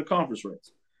 5-1 in the conference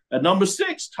race. At number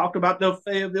 6, talked about the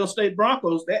Fayetteville State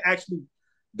Broncos. They're actually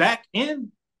back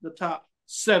in the top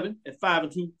 7 at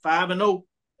 5-2, 5-0,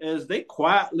 as they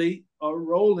quietly are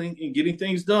rolling and getting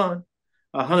things done.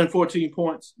 114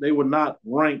 points. They were not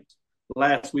ranked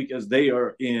last week, as they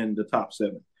are in the top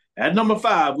 7. At number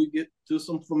 5, we get to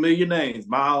some familiar names.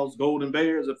 Miles Golden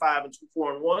Bears at 5-2,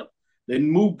 4-1. They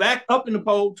moved back up in the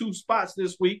poll 2 spots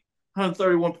this week,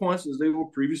 131 points, as they were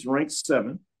previously ranked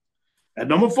 7. At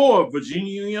number 4,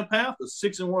 Virginia Union Panthers,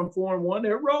 6-1, 4-1.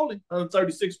 They're rolling,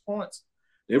 136 points.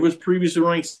 They was previously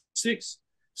ranked 6,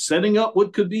 setting up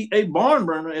what could be a barn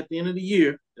burner at the end of the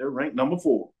year. They're ranked number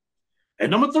 4. At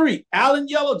number 3, Allen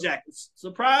Yellow Jackets,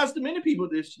 surprised to many people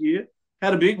this year,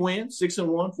 had a big win,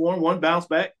 6-1, 4-1, bounce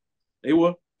back. They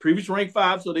were previously ranked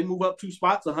 5, so they move up 2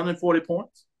 spots, 140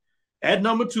 points. At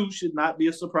number 2, should not be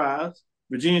a surprise,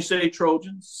 Virginia State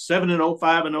Trojans, 7-0,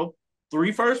 5-0,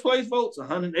 3 first-place votes,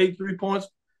 183 points,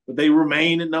 but they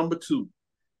remain at number 2.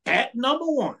 At number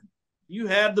 1, you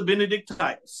have the Benedict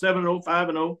Tigers, 7-0,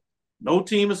 5-0. No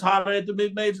team is hotter at the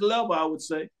mid-major level, I would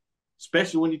say,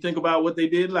 especially when you think about what they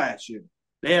did last year.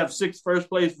 They have 6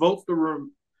 first-place votes, the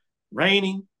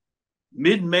reigning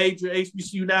mid-major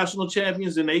HBCU national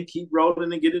champions, and they keep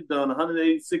rolling and get it done,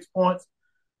 186 points.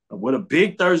 With a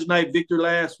big Thursday night victory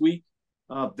last week,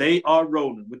 they are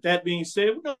rolling. With that being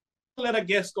said, we're going to let our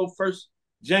guests go first.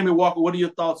 Jamie Walker, what are your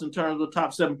thoughts in terms of the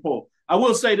top 7 poll? I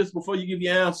will say this before you give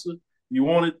your answer. If you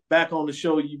want it back on the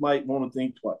show, you might want to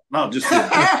think twice. No, just kidding.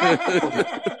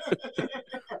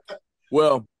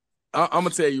 Well, I'm going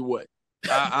to tell you what.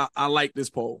 I like this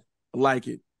poll. I like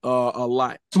it a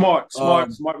lot. Smart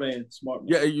man.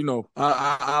 Yeah,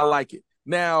 I like it.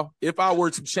 Now, if I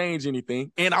were to change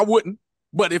anything, and I wouldn't,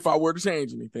 but if I were to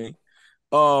change anything,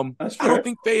 I don't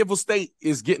think Fayetteville State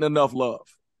is getting enough love.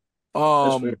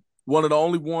 One of the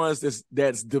only ones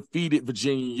that's defeated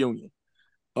Virginia Union.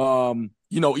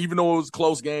 Even though it was a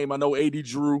close game, I know AD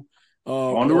Drew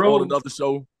on another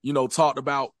show, talked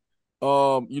about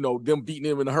them beating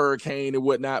them in the hurricane and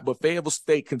whatnot. But Fayetteville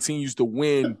State continues to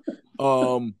win,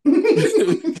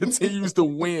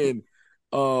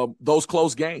 those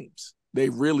close games. They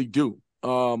really do.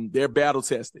 They're battle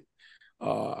tested.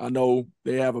 I know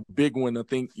they have a big one. I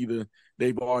think either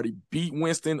they've already beat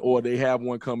Winston or they have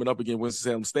one coming up against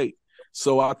Winston-Salem State.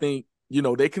 So I think,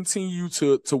 they continue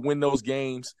to win those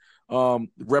games,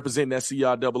 representing that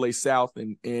CIAA South.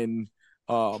 And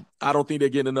I don't think they're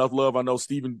getting enough love. I know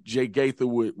Stephen J. Gaither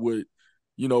would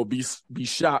be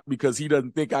shocked because he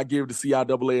doesn't think I give the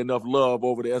CIAA enough love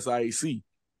over the SIAC.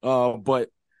 But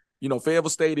Fayetteville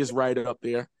State is right up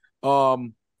there.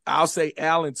 I'll say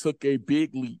Allen took a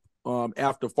big leap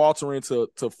after faltering to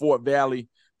Fort Valley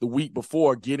the week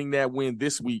before. Getting that win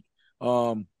this week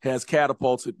has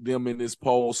catapulted them in this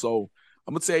poll. So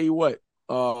I'm gonna tell you what,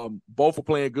 both are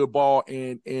playing good ball,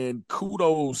 and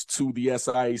kudos to the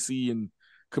SIAC and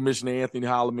Commissioner Anthony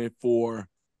Holloman for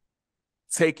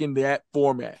taking that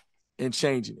format and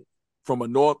changing it from a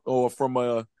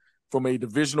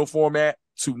divisional format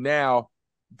to now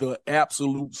the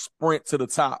absolute sprint to the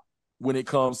top. When it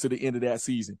comes to the end of that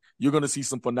season, you're going to see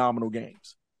some phenomenal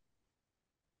games.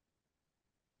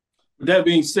 With that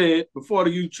being said, before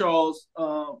you, Charles,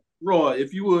 Roy,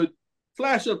 if you would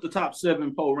flash up the top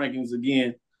 7 poll rankings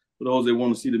again for those that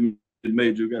want to see the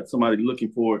mid-major. Got somebody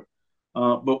looking for it.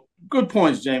 But good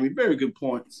points, Jamie. Very good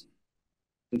points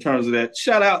in terms of that.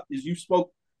 Shout out, as you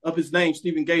spoke up his name,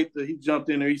 Stephen Gaither. He jumped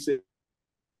in there. He said,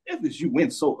 FSU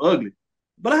wins so ugly.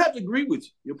 But I have to agree with you.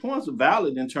 Your points are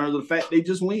valid in terms of the fact they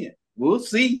just win. We'll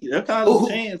see. They're kind of a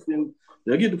chance, and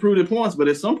they'll get to prove their points. But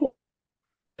at some point,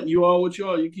 you are what you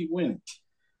are. You keep winning.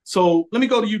 So let me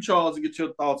go to you, Charles, and get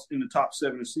your thoughts in the top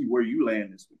 7 and see where you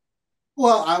land this week.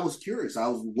 Well, I was curious. I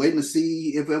was waiting to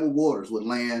see if Edward Waters would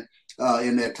land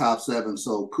in that top 7.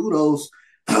 So kudos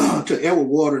to Edward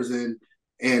Waters and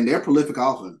their prolific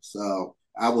offense.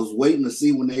 I was waiting to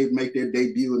see when they make their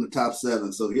debut in the top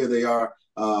 7. So here they are.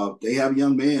 They have a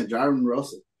young man, Jaron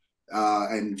Russell.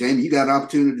 And Jamie, you got an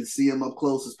opportunity to see him up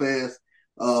close this past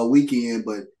weekend,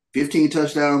 but 15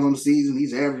 touchdowns on the season.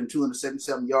 He's averaging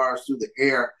 277 yards through the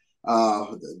air.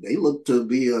 They look to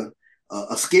be a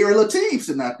scary little team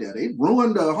sitting out there. They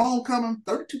ruined the homecoming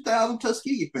 32,000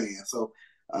 Tuskegee fans. So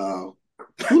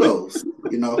kudos,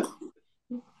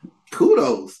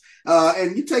 kudos.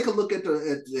 And you take a look at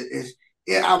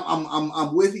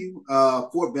I'm with you.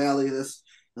 Fort Valley.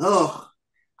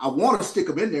 I want to stick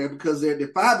them in there because they're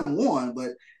 5-1,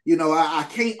 but I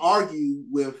can't argue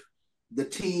with the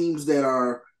teams that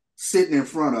are sitting in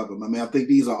front of them. I mean, I think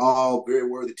these are all very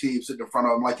worthy teams sitting in front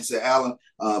of them. Like you said, Allen,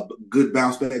 good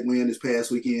bounce back win this past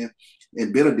weekend,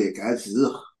 and Benedict.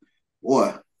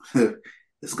 Boy,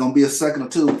 it's going to be a second or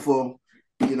two before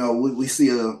we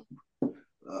see a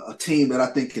team that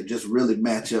I think could just really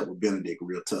match up with Benedict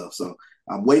real tough. So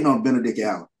I'm waiting on Benedict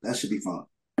Allen. That should be fun.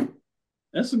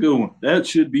 That's a good one. That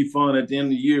should be fun at the end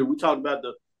of the year. We talked about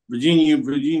the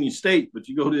Virginia State, but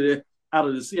you go to that out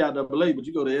of the CIAA, but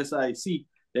you go to SIAC.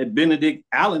 That Benedict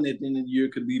Allen at the end of the year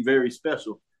could be very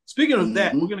special. Speaking of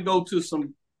that, we're going to go to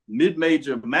some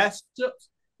mid-major matchups,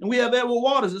 and we have Edward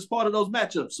Waters as part of those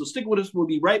matchups. So stick with us. We'll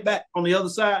be right back on the other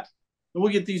side, and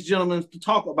we'll get these gentlemen to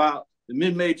talk about the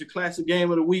mid-major classic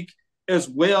game of the week as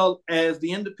well as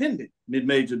the independent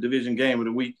mid-major division game of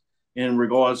the week in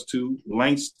regards to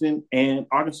Langston and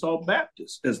Arkansas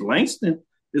Baptist, as Langston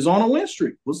is on a win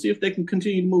streak. We'll see if they can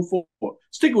continue to move forward.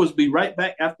 Stick with us. Be right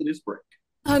back after this break.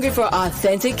 Hungry for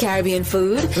authentic Caribbean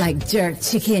food like jerk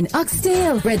chicken,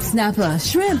 oxtail, red snapper,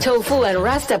 shrimp, tofu, and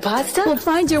rasta pasta? Well,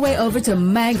 find your way over to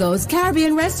Mango's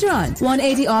Caribbean Restaurant,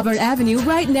 180 Auburn Avenue,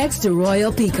 right next to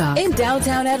Royal Peacock in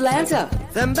downtown Atlanta.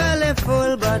 Them belly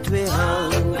full, but we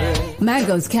hungry.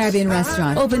 Mango's Caribbean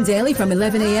Restaurant, open daily from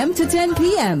 11 a.m. to 10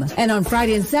 p.m. And on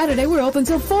Friday and Saturday, we're open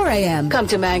till 4 a.m. Come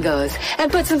to Mango's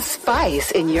and put some spice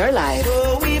in your life.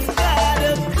 So we've got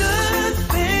a good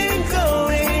thing going.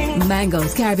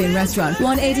 Mango's Caribbean Restaurant,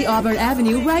 180 Auburn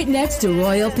Avenue, right next to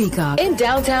Royal Peacock in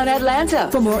downtown Atlanta.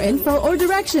 For more info or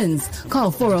directions, call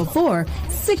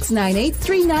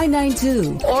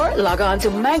 404-698-3992 or log on to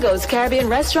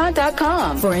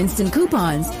mangoscaribbeanrestaurant.com. For instant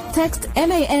coupons, text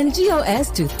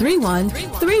MANGOS to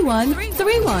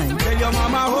 313131. Tell your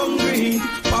mama hungry,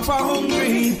 papa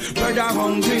hungry, brother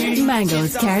hungry.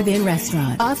 Mango's Caribbean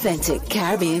Restaurant, authentic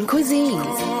Caribbean cuisine.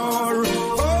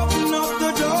 Open up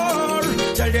the door,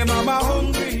 tell them mama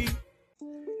hungry.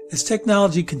 As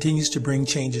technology continues to bring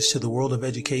changes to the world of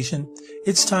education,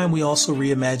 it's time we also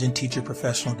reimagine teacher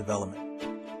professional development.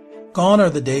 Gone are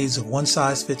the days of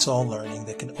one-size-fits-all learning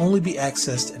that can only be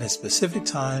accessed at a specific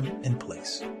time and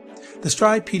place. The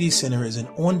Stride PD Center is an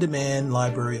on-demand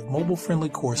library of mobile-friendly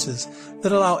courses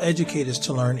that allow educators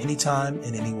to learn anytime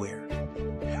and anywhere.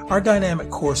 Our dynamic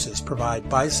courses provide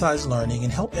bite-sized learning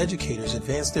and help educators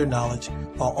advance their knowledge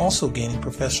while also gaining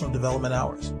professional development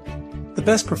hours. The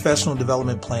best professional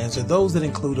development plans are those that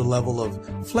include a level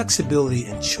of flexibility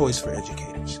and choice for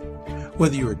educators.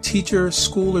 Whether you're a teacher,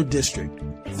 school, or district,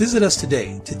 visit us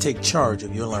today to take charge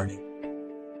of your learning.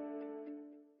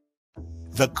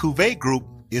 The Cavil Group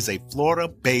is a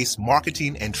Florida-based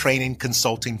marketing and training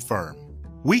consulting firm.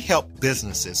 We help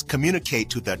businesses communicate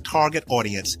to their target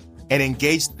audience and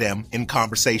engage them in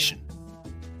conversation.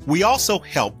 We also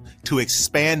help to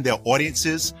expand their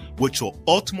audiences, which will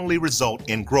ultimately result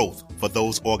in growth for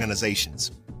those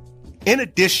organizations. In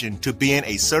addition to being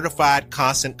a certified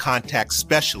constant contact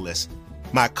specialist,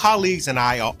 my colleagues and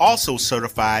I are also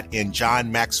certified in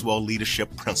John Maxwell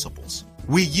Leadership Principles.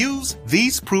 We use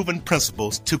these proven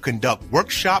principles to conduct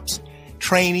workshops,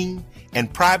 training,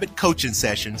 and private coaching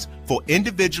sessions for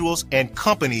individuals and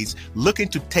companies looking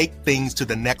to take things to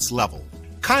the next level.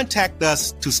 Contact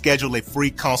us to schedule a free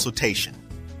consultation.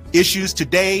 Issues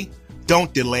today,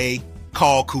 don't delay,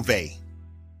 call Cavil.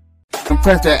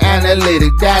 Compress the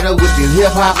analytic data with your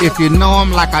hip hop. If you know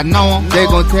them like I know them, they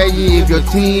gon' tell you if your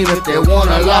team, if they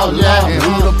wanna loud, and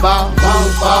who the ball.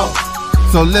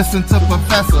 So listen to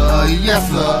Professor,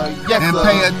 yes sir, and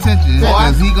pay attention,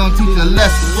 cause he gon' teach a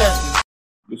lesson.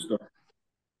 Good stuff.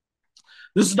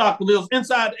 This is Dr. Lil's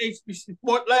Inside the HBC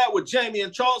Sport Lab with Jamie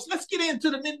and Charles. Let's get into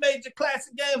the mid-major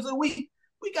classic games of the week.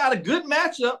 We got a good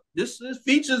matchup. This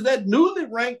features that newly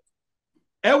ranked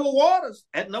Edward Waters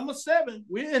at number 7.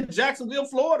 We're in Jacksonville,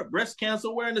 Florida. Breast Cancer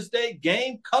Awareness Day,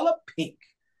 game color pink.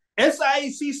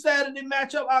 SIAC Saturday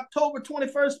matchup, October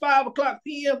 21st, 5 o'clock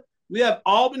p.m. We have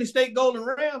Albany State Golden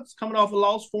Rams coming off a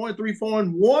loss, 4-3,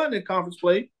 4-1 in conference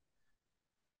play.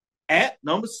 At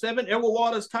number 7, Edward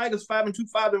Waters Tigers, 5-2,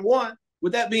 5-1.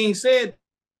 With that being said,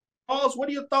 Charles, what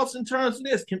are your thoughts in terms of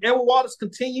this? Can Edward Waters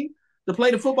continue to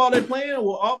play the football they're playing, or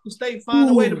will Albany State find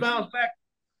a way to bounce back?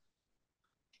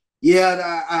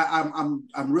 Yeah,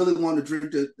 I'm really wanting to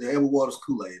drink the Edward Waters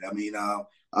Kool-Aid. I mean,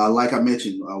 like I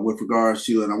mentioned, with regards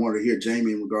to, and I wanted to hear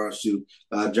Jamie in regards to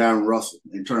Jaron Russell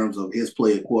in terms of his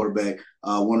play at quarterback.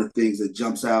 One of the things that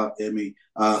jumps out at me,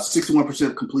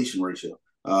 61% completion ratio.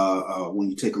 When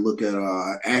you take a look at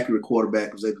accurate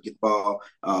quarterback who's able to get the ball,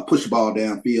 push the ball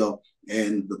downfield,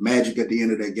 and the magic at the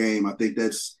end of that game, I think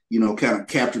that's, kind of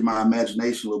captured my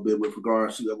imagination a little bit with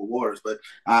regards to Edward Waters. But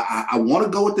I want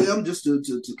to go with them just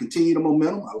to continue the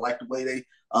momentum. I like the way they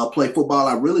play football.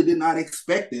 I really did not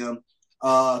expect them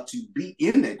to be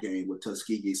in that game with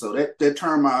Tuskegee. So that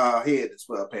turned my head this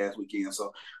past weekend.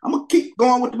 So I'm going to keep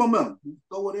going with the momentum.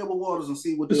 Go with Edward Waters and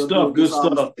see what they'll do. Good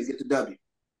stuff. They get the W.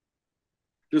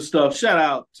 Good stuff. Shout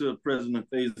out to President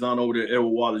Faison over there, Edward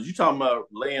Waters. You talking about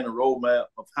laying a roadmap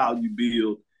of how you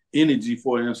build energy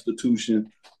for an institution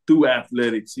through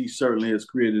athletics. He certainly has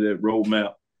created that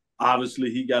roadmap.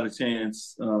 Obviously, he got a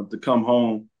chance to come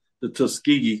home to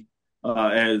Tuskegee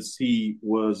as he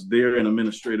was there in an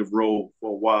administrative role for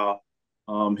a while.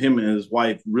 Him and his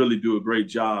wife really do a great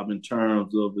job in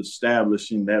terms of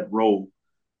establishing that role,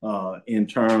 in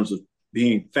terms of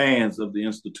being fans of the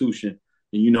institution.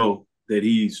 And that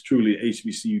he's truly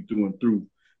HBCU through and through.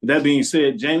 With that being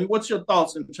said, Jamie, what's your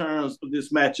thoughts in terms of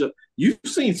this matchup? You've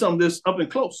seen some of this up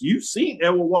and close. You've seen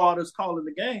Edward Waters calling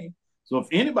the game. So if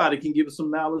anybody can give us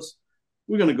some malice,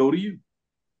 we're going to go to you.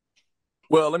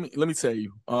 Well, let me tell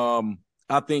you.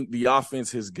 I think the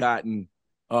offense has gotten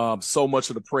so much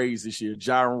of the praise this year.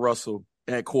 Jaron Russell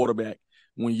at quarterback.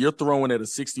 When you're throwing at a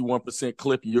 61%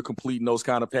 clip and you're completing those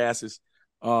kind of passes,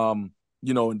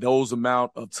 and those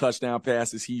amount of touchdown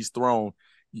passes he's thrown,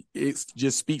 it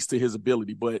just speaks to his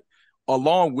ability. But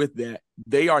along with that,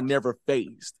 they are never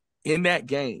phased. In that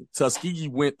game, Tuskegee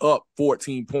went up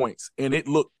 14 points, and it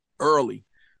looked early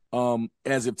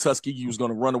as if Tuskegee was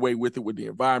going to run away with it with the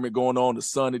environment going on. The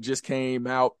sun had just came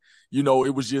out.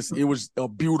 It was a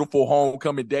beautiful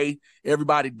homecoming day.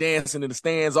 Everybody dancing in the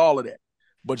stands, all of that.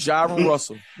 But Jaron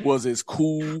Russell was as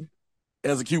cool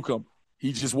as a cucumber.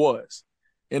 He just was.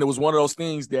 And it was one of those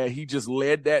things that he just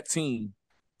led that team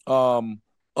up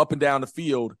and down the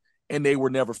field, and they were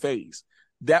never phased.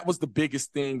 That was the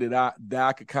biggest thing that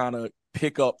I could kind of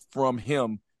pick up from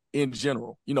him in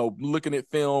general. Looking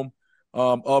at film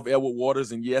of Edward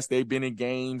Waters, and yes, they've been in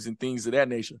games and things of that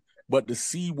nature. But to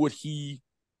see what he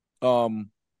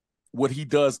what he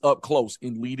does up close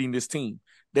in leading this team.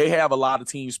 They have a lot of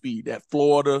team speed, that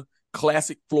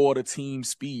classic Florida team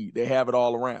speed. They have it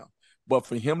all around. But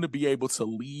for him to be able to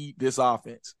lead this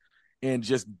offense and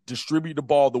just distribute the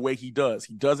ball the way he does,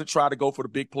 he doesn't try to go for the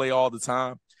big play all the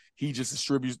time. He just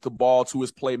distributes the ball to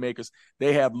his playmakers.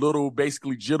 They have little,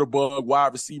 basically jitterbug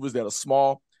wide receivers that are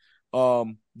small,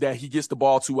 that he gets the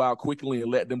ball to out quickly and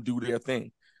let them do their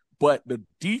thing. But the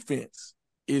defense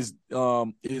is a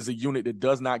unit that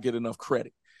does not get enough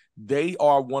credit. They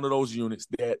are one of those units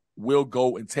that will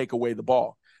go and take away the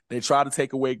ball. They try to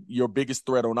take away your biggest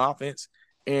threat on offense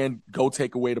and go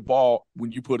take away the ball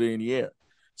when you put it in the air.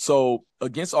 So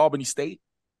against Albany State,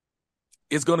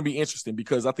 it's going to be interesting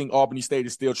because I think Albany State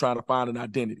is still trying to find an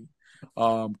identity.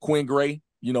 Quinn Gray,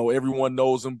 everyone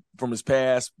knows him from his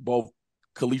past, both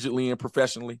collegiately and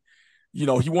professionally. He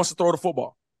wants to throw the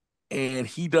football, and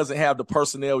he doesn't have the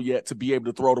personnel yet to be able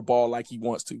to throw the ball like he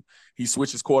wants to. He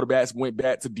switched his quarterbacks, went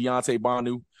back to Deontay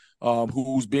Banu,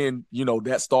 who's been,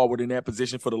 that stalwart in that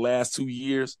position for the last 2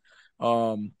 years,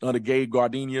 under Gabe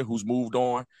Gardenia, who's moved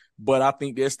on. But I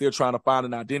think they're still trying to find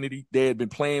an identity. They had been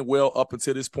playing well up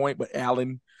until this point, but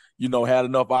Allen, had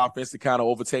enough offense to kind of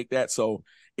overtake that. So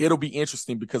it'll be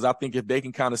interesting because I think if they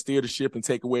can kind of steer the ship and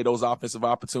take away those offensive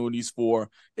opportunities for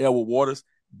Elwood Waters,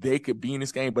 they could be in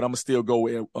this game. But I'm going to still go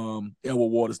with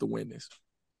Elwood Waters to win this.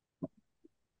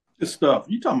 Good stuff.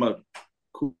 You talking about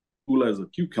cool as a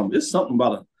cucumber. It's something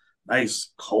about a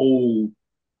nice, cold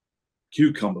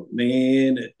cucumber,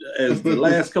 man. As the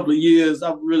last couple of years,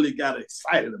 I've really got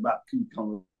excited about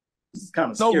cucumbers. It's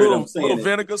kind of scary. Little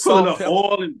vinegar, salt, pepper.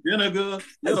 Oil and vinegar,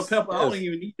 little pepper. I don't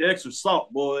even eat the extra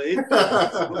salt, boy. It's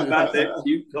about that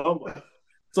cucumber.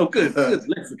 So good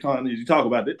lexicon as you talk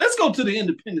about it. Let's go to the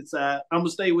independent side. I'm going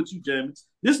to stay with you, Jamie.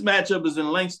 This matchup is in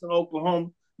Langston, Oklahoma.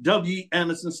 W.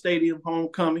 Anderson Stadium,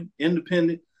 homecoming,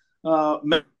 independent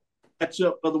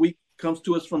matchup of the week comes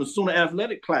to us from the Sooner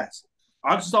Athletic Classic.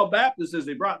 Arkansas Baptist, as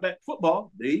they brought back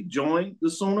football, they joined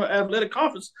the Sooner Athletic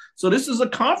Conference. So this is a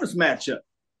conference matchup.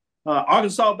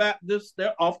 Arkansas Baptist,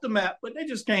 they're off the map, but they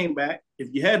just came back. If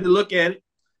you had to look at it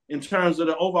in terms of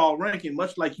the overall ranking,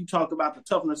 much like you talked about the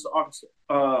toughness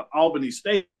of Albany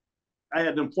State, I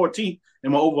had them 14th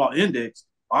in my overall index.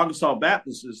 Arkansas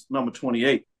Baptist is number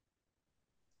 28.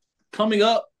 Coming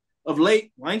up of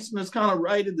late, Langston has kind of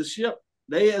righted the ship.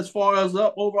 They as far as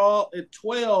up overall at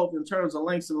 12 in terms of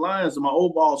Langston Lions and my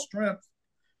overall strength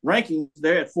rankings.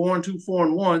 They're at 4-2,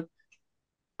 4-1.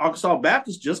 Arkansas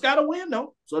Baptist just got a win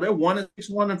though, so they're 1-6,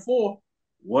 1-4.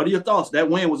 What are your thoughts? That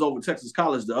win was over Texas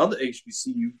College, the other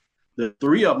HBCU. The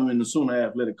three of them in the Sooner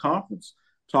Athletic Conference.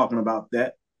 Talking about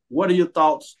that, what are your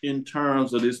thoughts in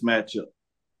terms of this matchup?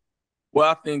 Well,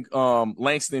 I think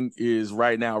Langston is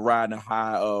right now riding a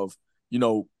high of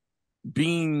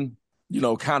being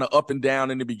kind of up and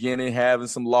down in the beginning, having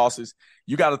some losses.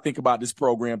 You got to think about this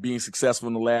program being successful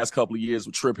in the last couple of years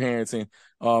with Trip Harrington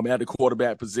at the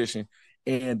quarterback position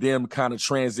and them kind of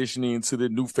transitioning to the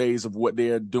new phase of what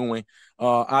they're doing.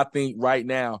 I think right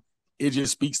now it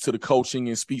just speaks to the coaching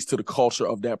and speaks to the culture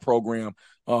of that program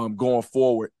going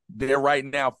forward. They're right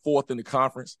now 4th in the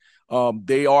conference.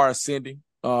 They are ascending.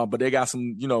 But they got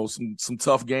some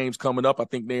tough games coming up. I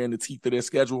think they're in the teeth of their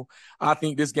schedule. I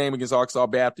think this game against Arkansas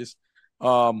Baptist,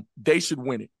 they should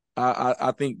win it.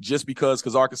 I think just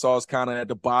because Arkansas is kind of at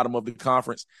the bottom of the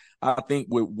conference, I think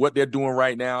with what they're doing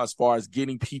right now as far as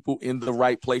getting people in the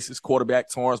right places, quarterback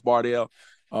Torrance Bardell,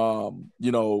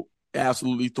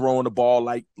 absolutely throwing the ball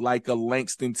like a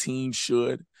Langston team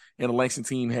should and a Langston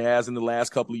team has in the last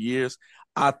couple of years.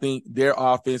 I think their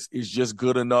offense is just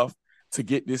good enough to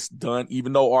get this done,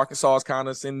 even though Arkansas is kind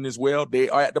of ascending as well. They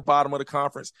are at the bottom of the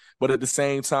conference, but at the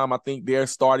same time, I think they're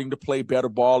starting to play better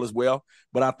ball as well.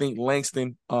 But I think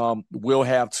Langston will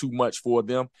have too much for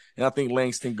them, and I think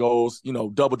Langston goes,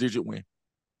 double-digit win.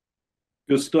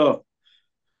 Good stuff.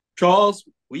 Charles,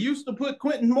 we used to put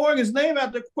Quentin Morgan's name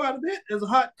out there quite a bit as a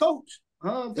hot coach.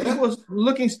 People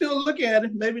still looking at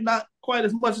him, maybe not quite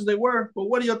as much as they were, but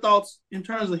what are your thoughts in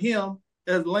terms of him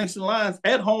as Langston Lions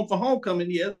at home for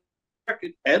homecoming? Yes.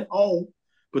 At home,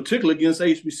 particularly against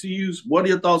HBCUs. What are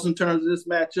your thoughts in terms of this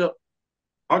matchup?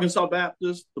 Arkansas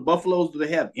Baptist, the Buffaloes, do they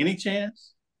have any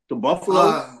chance? The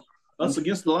Buffaloes, us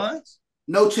against the Lions?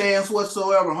 No chance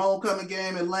whatsoever. Homecoming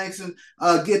game at Langston.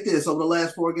 Get this, over the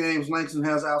last 4 games, Langston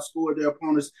has outscored their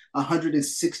opponents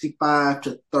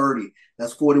 165-30.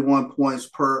 That's 41 points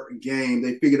per game.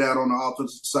 They figured out on the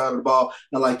offensive side of the ball.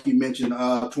 Now, like you mentioned,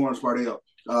 Torrance Bardell.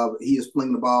 He is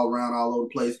flinging the ball around all over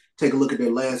the place. Take a look at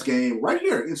their last game right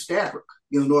here in Stafford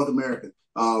against North American.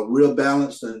 real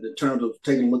balanced in terms of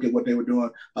taking a look at what they were doing.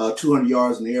 200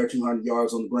 yards in the air, 200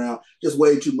 yards on the ground. Just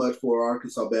way too much for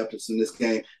Arkansas Baptist in this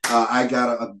game. I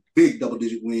got a big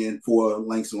double-digit win for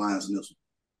Langston Lions in this one.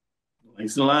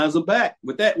 Langston Lions are back.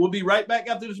 With that, we'll be right back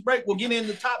after this break. We'll get in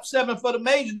the top 7 for the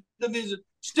major division.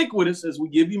 Stick with us as we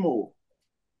give you more.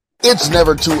 It's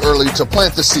never too early to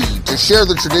plant the seed, to share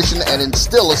the tradition, and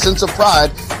instill a sense of pride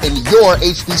in your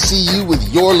HBCU with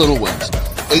your little ones.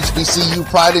 HBCU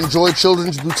Pride and Joy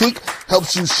Children's Boutique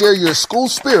helps you share your school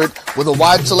spirit with a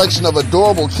wide selection of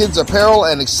adorable kids apparel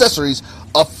and accessories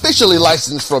officially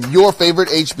licensed from your favorite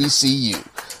HBCU.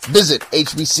 Visit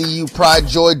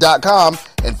hbcupridejoy.com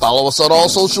and follow us on all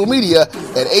social media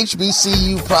at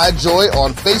HBCU Pride Joy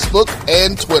on Facebook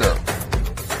and Twitter.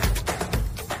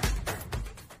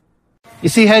 You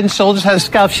see, Head & Shoulders has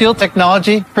scalp shield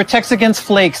technology, protects against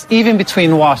flakes even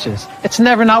between washes. It's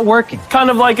never not working. Kind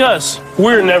of like us.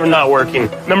 We're never not working.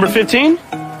 Number 15?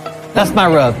 That's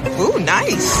my rub. Ooh,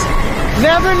 nice.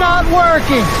 Never not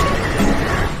working.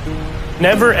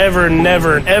 Never, ever,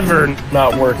 never, ever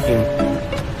not working.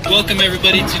 Welcome,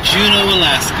 everybody, to Juneau,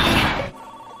 Alaska.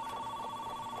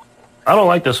 I don't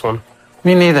like this one.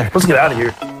 Me neither. Let's get out of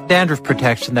here. Dandruff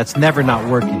protection that's never not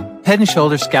working. Head &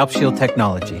 Shoulders scalp shield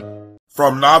technology.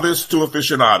 From novice to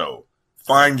aficionado,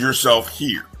 find yourself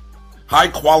here. High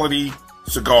quality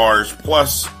cigars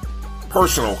plus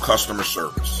personal customer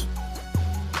service.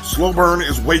 Slow Burn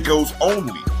is Waco's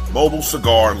only mobile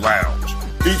cigar lounge,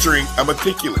 featuring a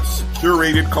meticulous,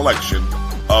 curated collection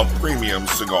of premium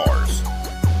cigars.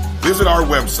 Visit our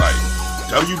website,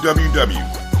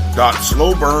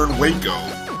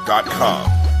 www.slowburnwaco.com.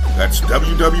 That's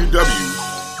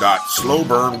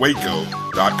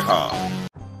www.slowburnwaco.com.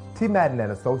 T-Madden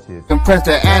and Associates. Compress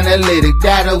the analytic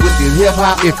data with your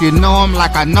hip-hop. If you know them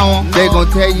like I know them, they gon'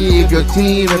 tell you if your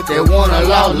team, if they want to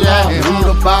law, and who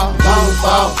the ball.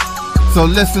 So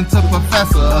listen to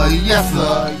Professor, yes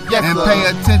sir, and pay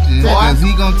attention, cause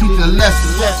he gon' teach a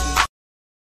lesson.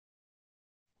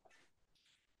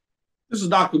 This is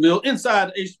Dr. Bill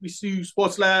inside the HBCU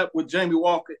Sports Lab with Jamie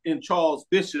Walker and Charles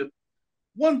Bishop.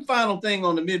 One final thing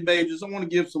on the mid-majors, I want to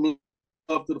give some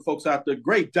love to the folks out there.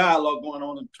 Great dialogue going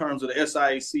on in terms of the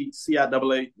SIAC,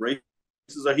 CIAA.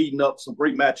 Races are heating up, some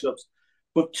great matchups.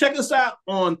 But check us out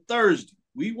on Thursday.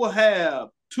 We will have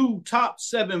 2 top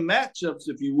 7 matchups,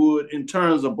 if you would, in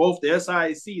terms of both the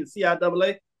SIAC and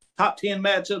CIAA, top 10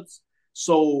 matchups.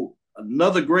 So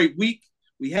another great week.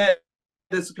 We had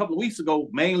this a couple of weeks ago,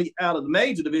 mainly out of the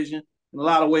major division in a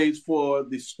lot of ways for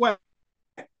the SWAC.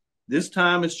 This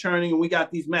time it's churning, and we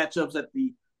got these matchups at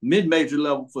the mid-major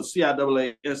level for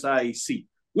CIAA, SIAC.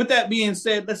 With that being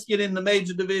said, let's get in the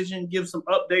major division, give some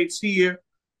updates here.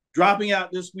 Dropping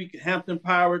out this week, Hampton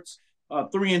Pirates,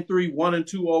 3-3,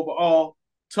 1-2 overall.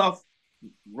 Tough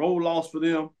road loss for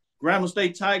them. Grambling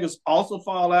State Tigers also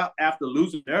fall out after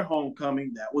losing their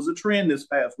homecoming. That was a trend this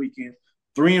past weekend.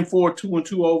 3-4,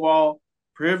 2-2 overall.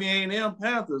 Prairie View A&M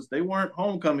Panthers, they weren't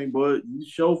homecoming, but you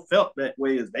sure felt that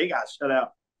way as they got shut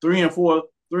out. 3-4,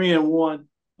 3-1.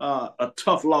 A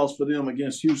tough loss for them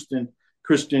against Houston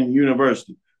Christian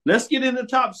University. Let's get in the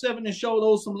top 7 and show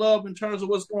those some love in terms of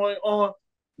what's going on.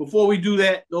 Before we do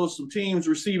that, those some teams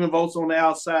receiving votes on the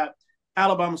outside.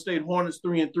 Alabama State Hornets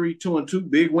 3-3, 2-2.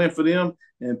 Big win for them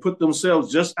and put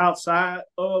themselves just outside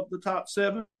of the top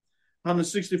 7.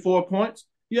 164 points.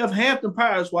 You have Hampton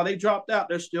Pirates, while they dropped out,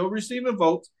 they're still receiving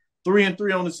votes.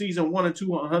 3-3 on the season, 1-2,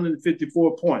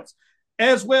 154 points.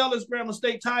 As well as Grambling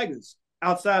State Tigers,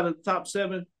 outside of the top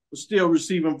 7, but still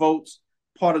receiving votes,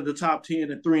 part of the top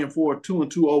 10 at 3-4,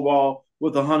 2-2 overall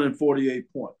with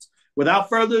 148 points. Without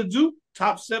further ado,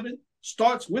 top 7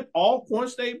 starts with Alcorn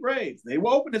State Braves. They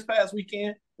were open this past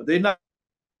weekend, but they're not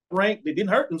ranked. They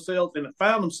didn't hurt themselves and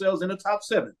found themselves in the top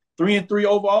 7. 3-3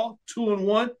 overall,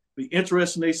 2-1. Be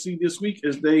interesting to see this week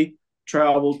as they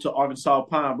travel to Arkansas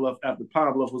Pine Bluff after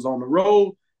Pine Bluff was on the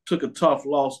road, took a tough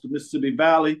loss to Mississippi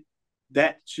Valley.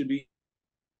 That should be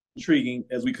intriguing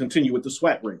as we continue with the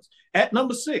SWAC race. At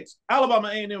number 6, Alabama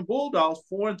A&M Bulldogs,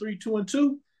 4-3,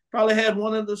 2-2. Probably had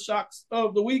one of the shocks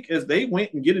of the week as they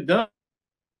went and get it done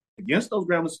against those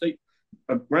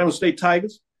Grambling State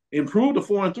Tigers. Improved to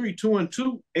 4-3,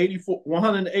 2-2,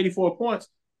 184 points.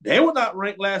 They were not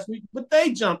ranked last week, but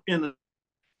they jumped in the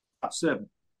top 7.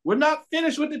 We're not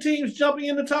finished with the teams jumping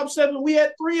in the top 7. We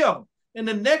had 3 of them. And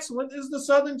the next one is the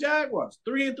Southern Jaguars,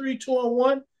 3-3,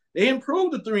 2-1. They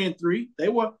improved to 3-3. They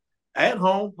were at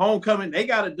home, homecoming. They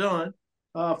got it done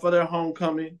for their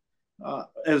homecoming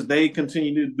as they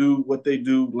continue to do what they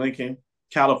do. Lincoln,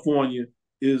 California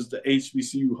is the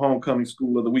HBCU homecoming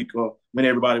school of the week, or when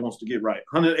everybody wants to get right.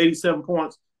 187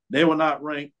 points. They were not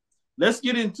ranked. let's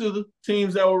get into the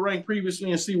teams that were ranked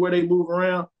previously and see where they move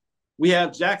around. We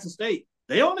have Jackson State.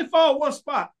 They only fall one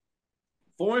spot.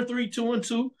 4-3,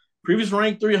 2-2. Previous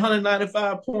ranked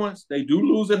 395 points. They do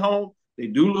lose at home. They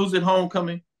do lose at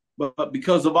homecoming. But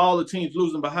because of all the teams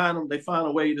losing behind them, they find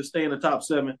a way to stay in the top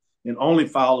 7 and only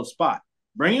fall a spot.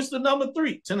 Bring us to number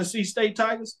 3, Tennessee State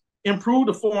Tigers. Improved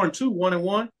to 4-2,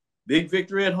 1-1. Big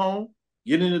victory at home.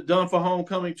 Getting it done for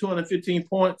homecoming, 215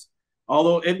 points.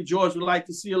 Although Eddie George would like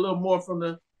to see a little more from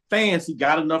the fans, he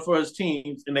got enough for his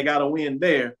teams, and they got a win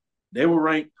there. They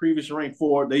were previously ranked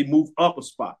 4. They moved up a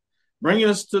spot. Bringing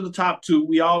us to the top 2,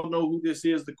 we all know who this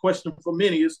is. The question for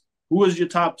many is, who is your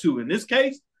top 2? In this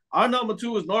case, our number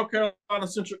 2 is North Carolina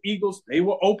Central Eagles. They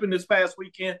were open this past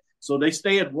weekend, so they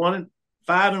stay at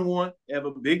 5-1. They have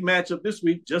a big matchup this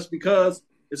week just because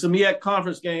it's a MEAC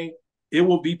conference game. It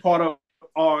will be part of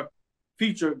our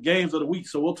feature games of the week,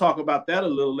 so we'll talk about that a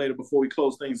little later before we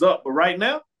close things up. But right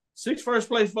now, 6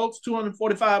 first-place votes,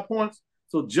 245 points,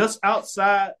 so just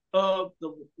outside of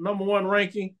the number 1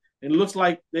 ranking. And it looks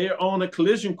like they're on a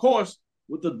collision course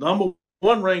with the number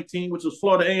 1 ranked team, which is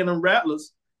Florida A&M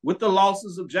Rattlers, with the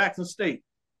losses of Jackson State.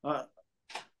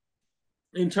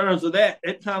 In terms of that,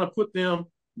 it kind of put them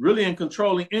really in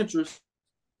controlling interest.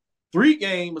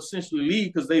 3-game essentially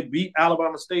lead because they beat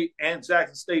Alabama State and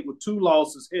Jackson State with 2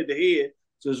 losses head-to-head.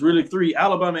 So it's really 3.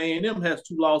 Alabama A&M has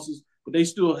 2 losses, but they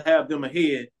still have them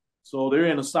ahead. So they're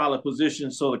in a solid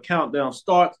position. So the countdown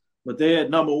starts, but they're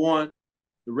at number 1.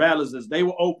 The Rattlers, as they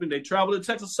were open, they traveled to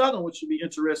Texas Southern, which should be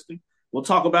interesting. We'll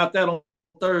talk about that on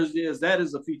Thursday, as that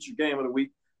is a featured game of the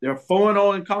week. They're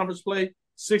 4-0 in conference play,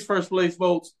 6 first-place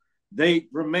votes. They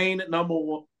remain at number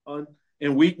 1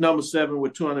 in week number 7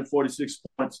 with 246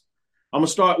 points. I'm going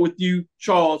to start with you,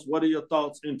 Charles. What are your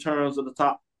thoughts in terms of the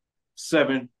top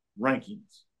 7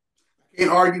 rankings?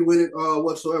 Can't argue with it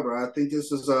whatsoever. I think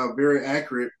this is very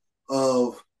accurate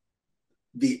of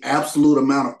the absolute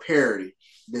amount of parity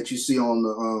that you see on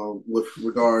the with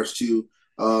regards to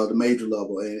the major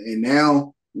level, and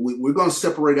now we're going to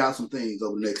separate out some things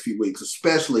over the next few weeks,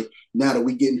 especially now that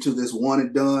we get into this one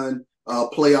and done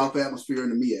playoff atmosphere in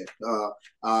the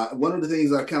MEAC. One of the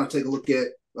things I kind of take a look at,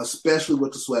 especially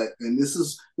with the SWAC, and this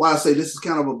is why I say this is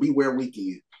kind of a beware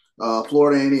weekend.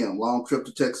 Florida A&M, long trip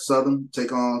to Texas Southern,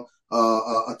 take on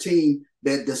a team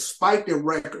that, despite their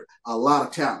record, a lot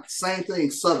of talent. Same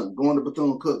thing, Southern, going to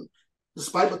Bethune-Cookman.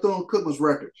 Despite Bethune-Cookman's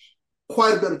record,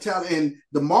 quite a bit of talent. And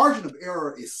the margin of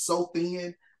error is so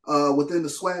thin within the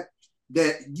SWAC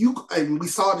that and we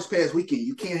saw this past weekend,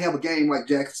 you can't have a game like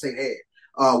Jackson State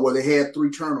had, where they had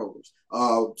 3 turnovers.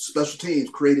 Special teams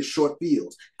created short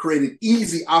fields, created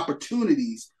easy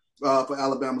opportunities for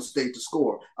Alabama State to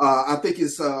score. I think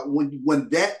it's when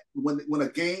a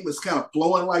game is kind of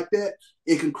flowing like that,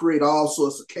 it can create all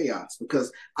sorts of chaos,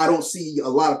 because I don't see a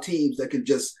lot of teams that can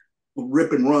just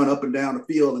rip and run up and down the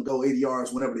field and go 80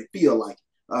 yards whenever they feel like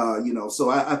it. So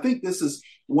I think this is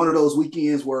one of those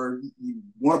weekends where you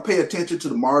want to pay attention to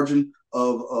the margin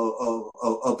of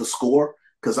the score,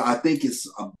 because I think it's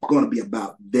going to be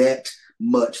about that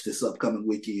much this upcoming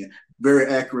weekend.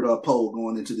 Very accurate poll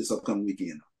going into this upcoming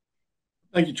weekend.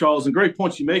 Thank you, Charles. And great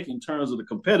points you make in terms of the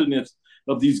competitiveness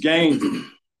of these games this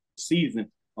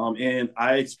season. And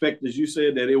I expect, as you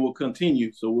said, that it will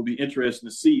continue. So we'll be interested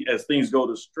to see as things go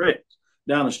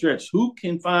down the stretch, who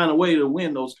can find a way to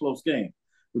win those close games.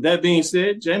 With that being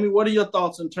said, Jamie, what are your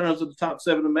thoughts in terms of the top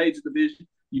 7 of the major division?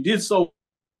 You did so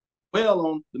well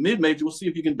on the mid-major. We'll see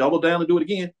if you can double down and do it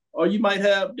again, or you might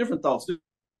have different thoughts.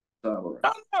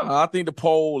 I think the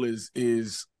poll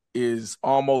is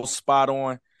almost spot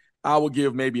on. I would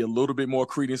give maybe a little bit more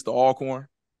credence to Alcorn,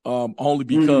 only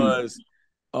because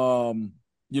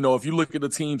if you look at the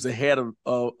teams ahead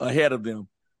of them,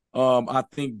 I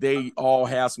think they all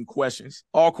have some questions.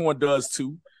 Alcorn does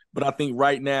too, but I think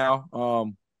right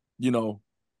now,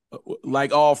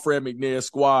 like all Fred McNair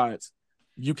squads,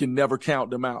 you can never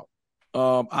count them out.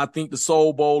 I think the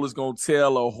Soul Bowl is going to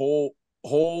tell a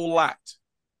whole lot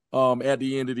at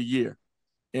the end of the year.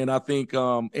 And I think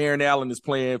Aaron Allen is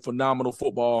playing phenomenal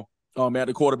football at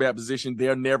the quarterback position.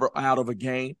 They're never out of a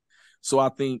game. So I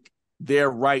think they're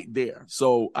right there.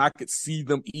 So I could see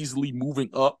them easily moving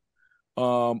up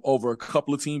over a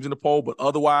couple of teams in the poll, but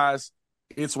otherwise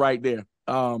it's right there.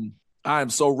 I am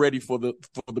so ready for the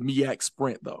MEAC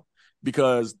sprint though,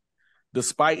 because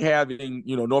despite having,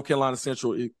 North Carolina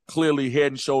Central, it clearly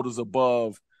head and shoulders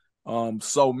above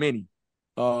so many.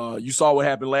 You saw what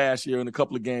happened last year in a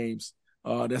couple of games,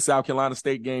 that South Carolina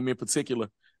State game in particular.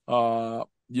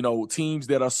 Teams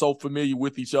that are so familiar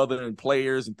with each other and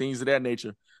players and things of that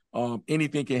nature,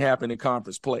 anything can happen in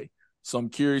conference play. So I'm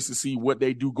curious to see what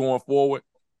they do going forward.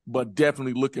 but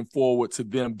definitely looking forward to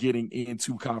them getting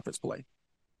into conference play.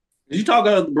 You talk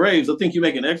about the Braves. I think you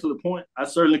make an excellent point. I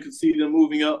certainly could see them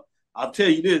moving up. I'll tell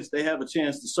you this, they have a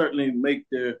chance to certainly make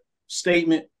their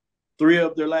statement. 3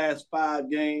 of their last 5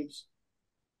 games,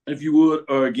 if you would,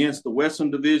 are against the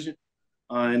Western Division,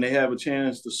 and they have a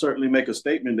chance to certainly make a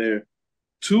statement there.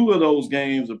 2 of those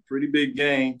games are pretty big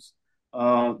games.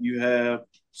 You have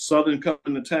Southern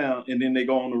coming to town, and then they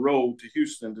go on the road to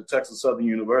Houston, to Texas Southern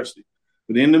University.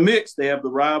 But in the mix, they have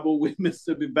the rival with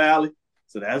Mississippi Valley.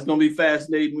 So that's going to be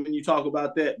fascinating when you talk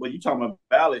about that. But you talking about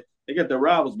Valley, they got their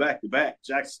rivals back-to-back.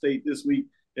 Jackson State this week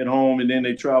at home, and then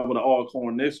they travel to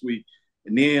Alcorn next week.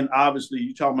 And then, obviously,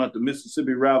 you talking about the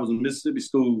Mississippi rivals and Mississippi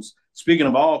schools. Speaking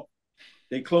of all,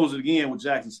 they close it again with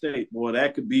Jackson State. Boy,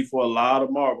 that could be for a lot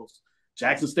of marbles.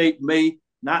 Jackson State may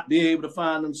not be able to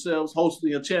find themselves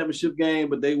hosting a championship game,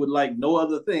 but they would like no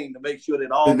other thing to make sure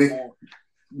that Alcorn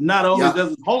not only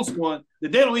doesn't host one,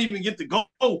 that they don't even get to go.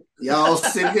 Y'all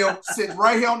sit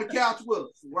right here on the couch with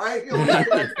us. Right here on the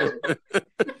couch with us.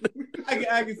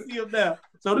 I can see them now.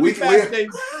 So to be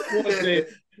fascinating,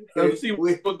 to see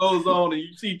what goes on, and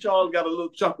you see Charles got a little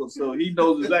chuckle, so he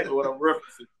knows exactly what I'm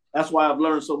referencing. That's why I've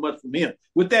learned so much from him.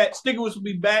 With that, Stickers will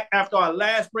be back after our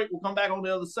last break. We'll come back on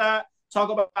the other side, talk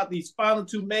about these final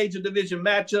 2 major division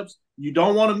matchups. You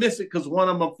don't want to miss it because one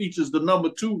of them features the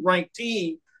number 2 ranked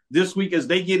team this week as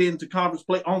they get into conference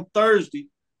play on Thursday.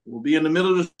 We'll be in the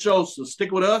middle of the show, so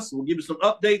stick with us. We'll give you some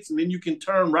updates, and then you can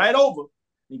turn right over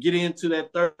and get into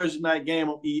that Thursday night game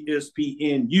on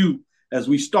ESPNU as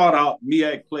we start out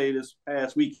MEAC play this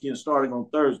past weekend starting on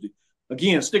Thursday.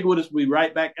 Again, stick with us. We'll be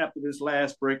right back after this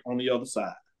last break on the other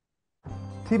side.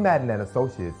 T. Madden and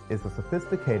Associates is a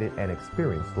sophisticated and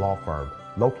experienced law firm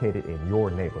located in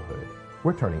your neighborhood.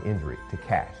 We're turning injury to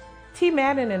cash. T.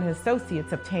 Madden and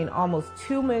Associates obtained almost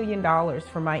 $2 million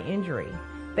for my injury.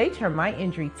 They turned my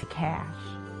injury to cash.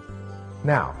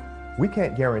 Now, we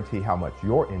can't guarantee how much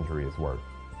your injury is worth,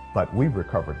 but we've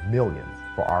recovered millions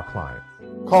for our clients.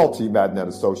 Call T. Madden and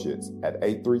Associates at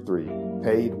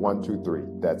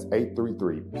 833-PAID-123. That's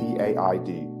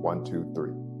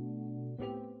 833-PAID-123.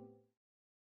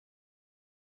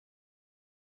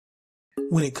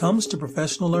 When it comes to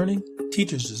professional learning,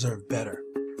 teachers deserve better.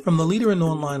 From the leader in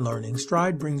online learning,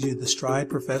 Stride brings you the Stride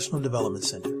Professional Development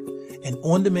Center, an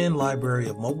on-demand library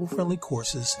of mobile-friendly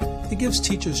courses that gives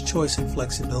teachers choice and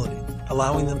flexibility,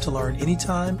 allowing them to learn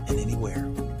anytime and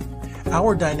anywhere.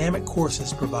 Our dynamic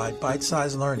courses provide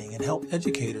bite-sized learning and help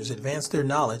educators advance their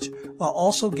knowledge while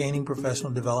also gaining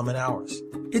professional development hours.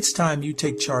 It's time you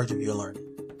take charge of your learning.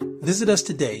 Visit us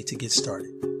today to get started.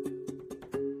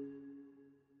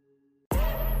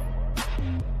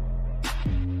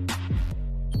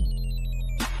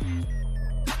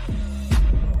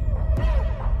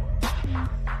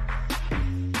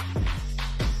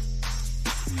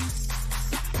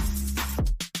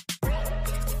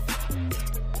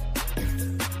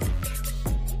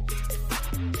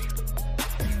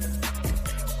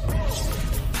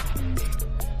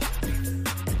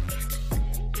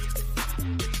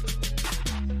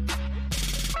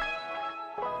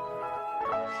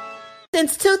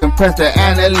 Press the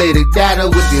analytic data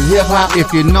with your hip hop.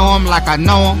 If you know them like I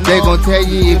know them, they gon' tell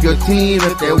you if your team,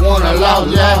 if they wanna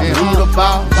lose, and who the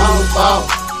ball.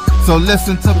 So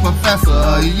listen to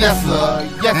Professor, yes sir,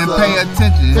 and pay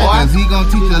attention, cause he gon'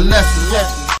 teach a lesson.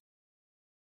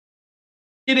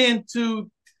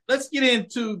 Let's get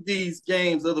into these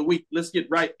games of the week. Let's get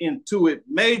right into it.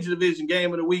 Major division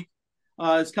game of the week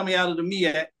is coming out of the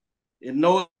MEAC. And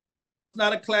no, it's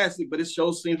not a classic, but it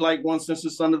sure seems like one since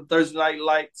it's under the Thursday Night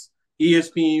Lights.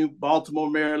 ESPN, Baltimore,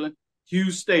 Maryland,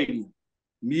 Hughes Stadium.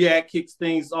 MEAC kicks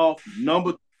things off.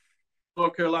 Number 2,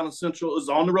 North Carolina Central is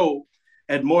on the road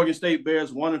at Morgan State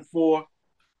Bears 1-4.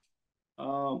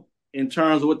 In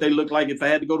terms of what they look like, if I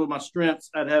had to go to my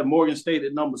strengths, I'd have Morgan State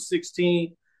at number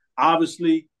 16.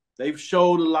 Obviously, they've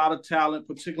showed a lot of talent,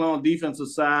 particularly on the defensive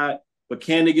side, but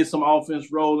can they get some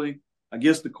offense rolling? I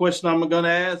guess the question I'm going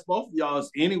to ask both of y'all is,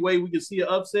 any way we can see an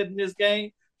upset in this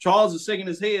game? Charles is shaking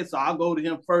his head, so I'll go to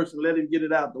him first and let him get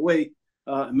it out the way.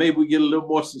 Maybe we get a little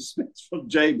more suspense from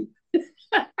Jamie.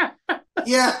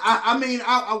 Yeah,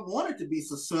 I want it to be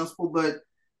successful, but,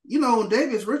 when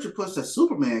Davis Richard puts that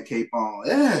Superman cape on,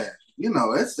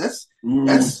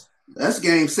 that's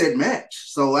game, set, match.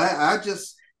 So I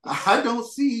don't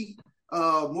see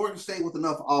Morgan State with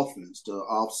enough offense to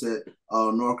offset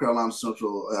North Carolina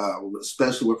Central,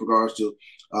 especially with regards to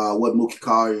what Mookie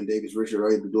Collier and Davis Richard are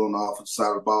able to do on the offensive side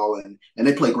of the ball, and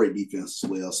they play great defense as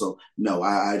well. So no,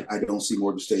 I don't see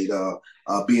Morgan State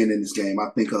being in this game. I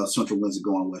think Central wins it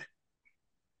going away.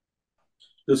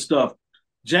 Good stuff.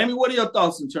 Jamie, what are your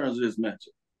thoughts in terms of this matchup?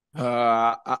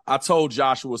 I told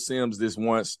Joshua Sims this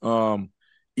once.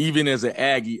 Even as an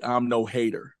Aggie, I'm no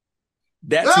hater.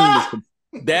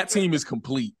 That team is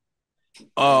complete.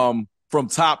 From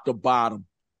top to bottom.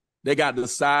 They got the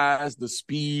size, the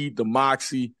speed, the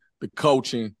moxie, the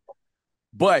coaching.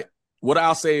 But what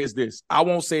I'll say is this. I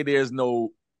won't say there's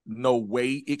no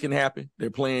way it can happen.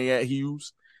 They're playing at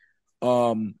Hughes.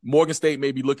 Morgan State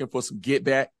may be looking for some get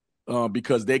back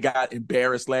because they got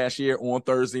embarrassed last year on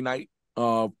Thursday night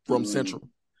from Central.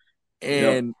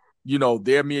 And,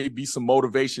 there may be some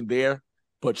motivation there,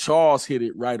 but Charles hit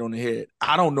it right on the head.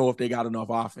 I don't know if they got enough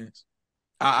offense.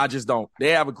 I just don't.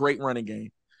 They have a great running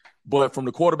game. But from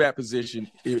the quarterback position,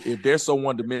 if they're so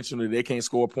one-dimensional they can't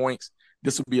score points,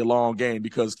 this will be a long game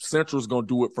because Central's going to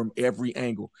do it from every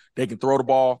angle. They can throw the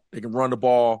ball, they can run the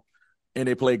ball, and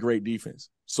they play great defense.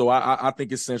 So I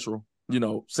think it's Central,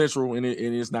 Central, and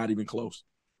it's not even close.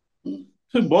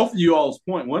 To both of you all's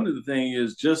point, one of the things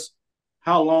is just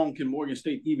how long can Morgan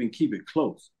State even keep it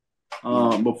close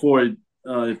before,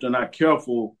 if they're not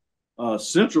careful,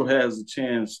 Central has a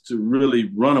chance to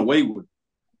really run away with it.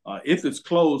 If it's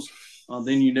close,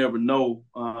 then you never know,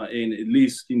 and at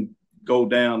least can go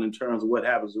down in terms of what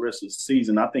happens the rest of the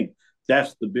season. I think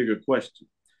that's the bigger question.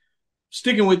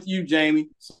 Sticking with you, Jamie,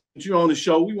 since you're on the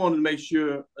show, we wanted to make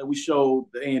sure that we showed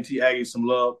the A&T Aggies some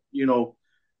love,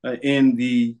 in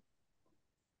the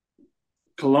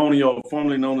Colonial,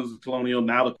 formerly known as the Colonial,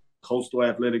 now the Coastal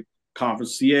Athletic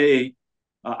Conference, CAA.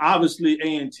 Obviously,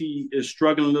 A&T is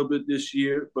struggling a little bit this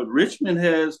year, but Richmond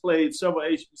has played several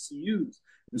HBCUs,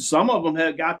 and some of them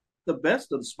have got the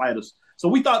best of the Spiders. So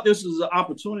we thought this was an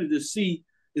opportunity to see,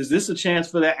 is this a chance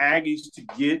for the Aggies to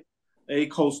get a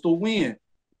Coastal win?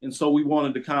 And so we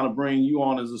wanted to kind of bring you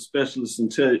on as a specialist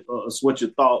and tell us what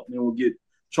you thought, and then we'll get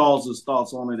Charles's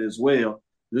thoughts on it as well.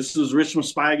 This is Richmond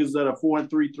Spiders that are 4-3,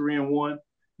 3-1.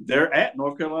 They're at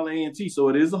North Carolina A&T, so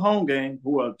it is a home game,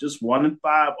 who are just 1-5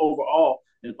 overall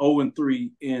and 0-3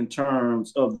 in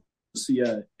terms of the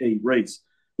CIA race.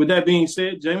 With that being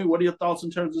said, Jamie, what are your thoughts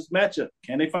in terms of this matchup?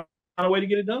 Can they find a way to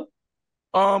get it done?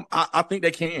 I think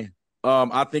they can.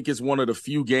 I think it's one of the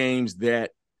few games that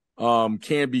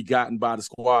can be gotten by the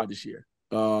squad this year.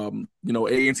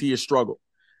 A&T has struggled.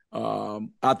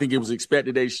 I think it was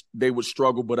expected they would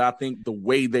struggle, but I think the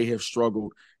way they have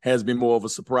struggled has been more of a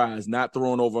surprise. Not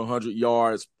throwing over 100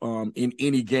 yards in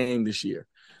any game this year.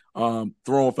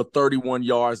 Throwing for 31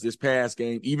 yards this past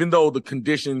game. Even though the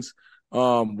conditions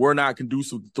were not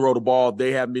conducive to throw the ball,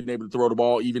 they haven't been able to throw the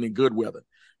ball even in good weather.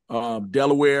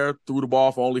 Delaware threw the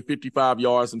ball for only 55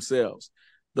 yards themselves.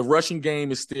 The rushing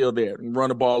game is still there and run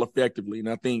the ball effectively. And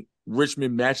I think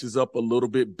Richmond matches up a little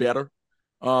bit better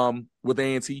with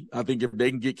A&T. I think if they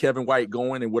can get Kevin White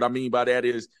going, and what I mean by that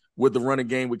is with the running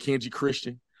game with Kenji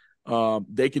Christian,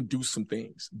 they can do some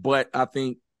things. But I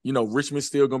think, Richmond's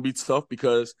still going to be tough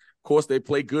because, of course, they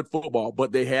play good football,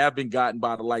 but they have been gotten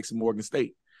by the likes of Morgan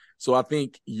State. So I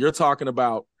think you're talking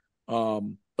about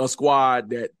a squad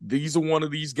that these are one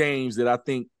of these games that I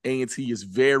think A&T is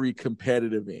very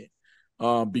competitive in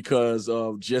because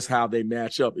of just how they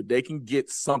match up. If they can get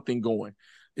something going,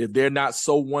 if they're not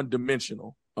so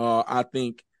one-dimensional, I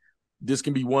think this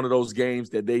can be one of those games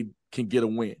that they can get a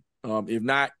win. If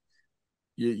not,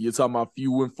 you're talking about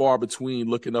few and far between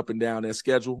looking up and down that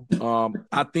schedule.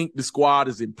 I think the squad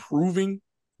is improving,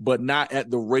 but not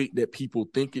at the rate that people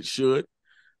think it should,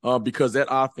 because that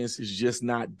offense is just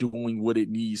not doing what it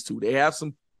needs to. They have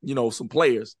some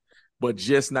players, but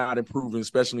just not improving,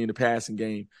 especially in the passing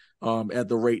game, at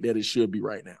the rate that it should be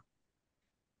right now.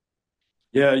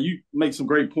 Yeah, you make some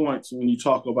great points when you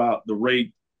talk about the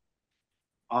rate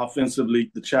offensively,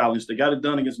 the challenge. They got it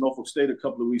done against Norfolk State a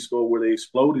couple of weeks ago where they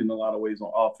exploded in a lot of ways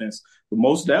on offense. But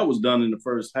most of that was done in the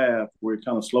first half where it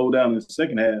kind of slowed down in the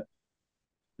second half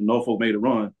and Norfolk made a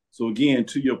run. So, again,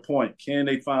 to your point, can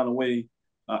they find a way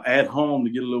at home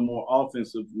to get a little more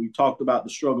offensive? We talked about the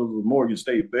struggles with Morgan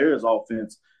State Bears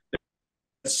offense.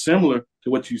 That's similar to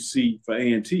what you see for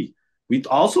A&T. We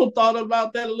also thought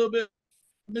about that a little bit.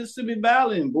 Mississippi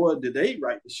Valley, and boy, did they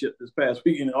right the ship this past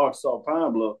week in Arkansas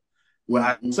Pine Bluff. Well,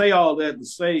 I say all that to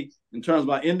say, in terms of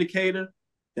my indicator,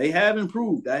 they have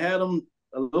improved. I had them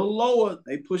a little lower.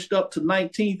 They pushed up to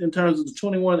 19th in terms of the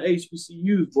 21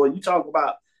 HBCUs. Boy, you talk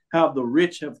about how the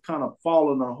rich have kind of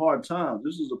fallen on hard times.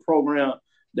 This is a program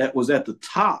that was at the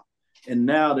top, and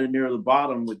now they're near the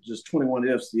bottom with just 21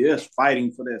 FCS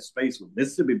fighting for that space with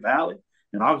Mississippi Valley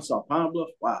and Arkansas Pine Bluff.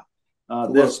 Wow.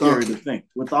 That's scary to think.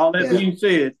 With all that being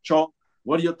said, Charles,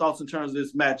 what are your thoughts in terms of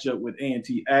this matchup with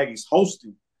A&T Aggies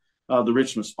hosting the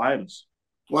Richmond Spiders?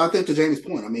 Well, I think to Jamie's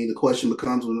point, I mean, the question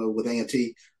becomes with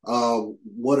A&T,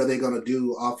 what are they going to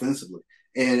do offensively?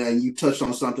 And you touched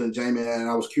on something, Jamie, and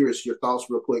I was curious your thoughts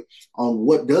real quick on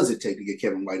what does it take to get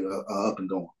Kevin White up and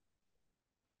going.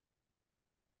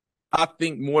 I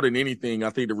think more than anything, I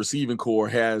think the receiving core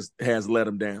has let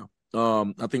him down.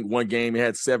 I think one game he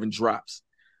had 7 drops.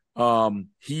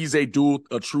 He's a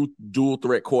true dual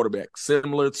threat quarterback,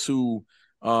 similar to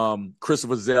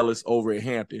Christopher Zealous over at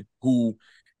Hampton, who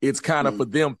it's kind of for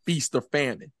them feast or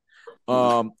famine.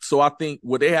 So I think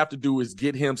what they have to do is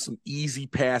get him some easy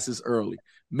passes early,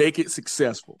 make it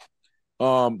successful.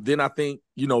 Then I think,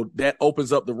 that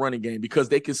opens up the running game because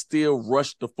they can still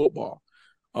rush the football.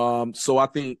 So I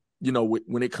think,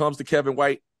 when it comes to Kevin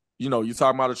White, you're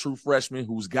talking about a true freshman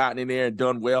who's gotten in there and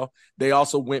done well. They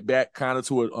also went back kind of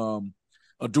to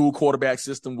a dual quarterback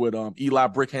system with Eli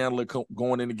Brickhandler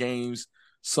going into games,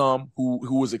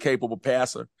 who was a capable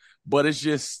passer. But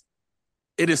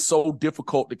it is so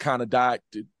difficult to kind of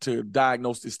to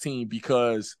diagnose this team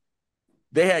because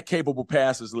they had capable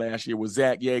passers last year with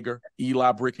Zach Yeager,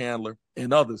 Eli Brickhandler,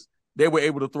 and others. They were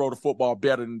able to throw the football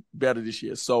better this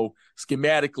year. So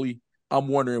schematically, I'm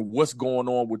wondering what's going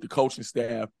on with the coaching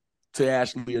staff to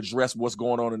actually address what's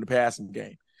going on in the passing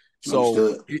game.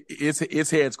 So it's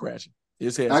head scratching.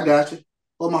 I got you.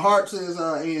 Well, my heart says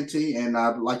A&T, and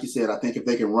like you said, I think if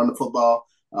they can run the football,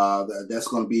 that's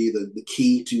going to be the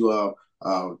key to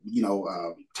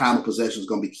time of possession is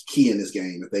going to be key in this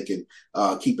game if they can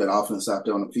keep that offense out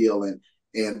there on the field.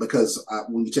 And because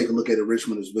when you take a look at it,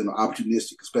 Richmond has been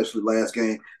opportunistic, especially last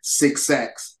game, 6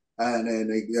 sacks. And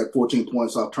they got 14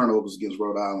 points off turnovers against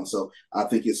Rhode Island. So I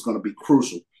think it's going to be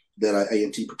crucial that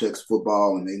A&T protects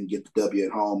football and they can get the W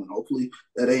at home. And hopefully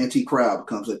that A&T crowd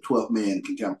becomes that 12th man and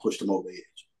can kind of push them over the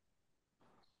edge.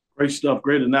 Great stuff.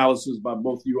 Great analysis by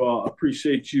both of you all.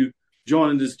 Appreciate you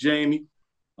joining us, Jamie,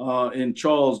 and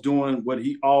Charles doing what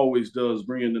he always does,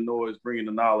 bringing the noise, bringing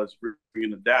the knowledge, bringing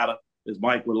the data, as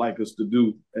Mike would like us to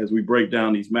do as we break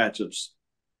down these matchups.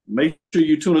 Make sure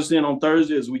you tune us in on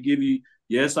Thursday as we give you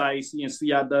your SIAC and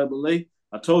CIAA.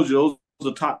 I told you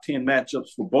those are top 10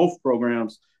 matchups for both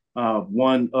programs.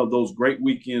 One of those great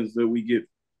weekends that we get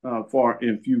far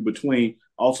and few between.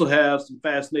 Also have some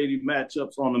fascinating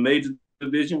matchups on the major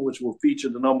division, which will feature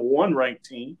the number 1 ranked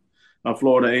team,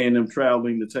 Florida A&M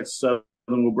traveling to Texas Southern.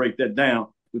 We'll break that down.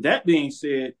 With that being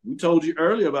said, we told you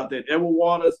earlier about that Edward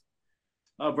Waters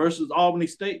versus Albany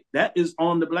State. That is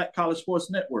on the Black College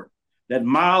Sports Network. That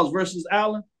Miles versus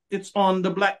Allen, it's on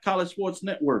the Black College Sports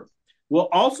Network. We'll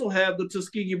also have the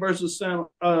Tuskegee versus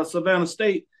Savannah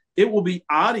State. It will be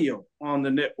audio on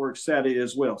the network Saturday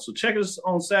as well. So check us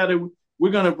on Saturday.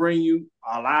 We're going to bring you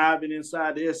live and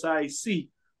inside the SIAC.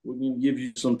 We're going to give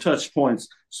you some touch points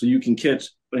so you can catch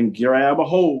and grab a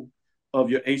hold of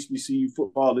your HBCU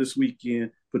football this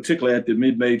weekend, particularly at the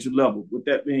mid-major level. With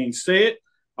that being said,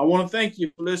 I want to thank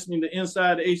you for listening to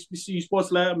Inside the HBCU Sports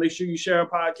Lab. Make sure you share our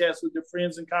podcast with your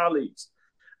friends and colleagues.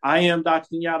 I am Dr.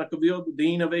 Cavil, the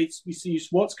Dean of HBCU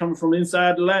Sports, coming from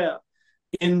inside the lab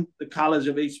in the College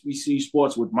of HBCU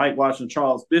Sports with Mike Washington,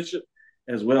 Charles Bishop,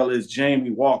 as well as Jamie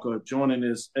Walker joining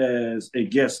us as a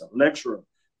guest lecturer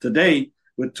today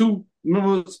with 2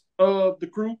 members of the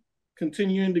crew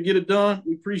continuing to get it done.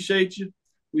 We appreciate you.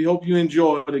 We hope you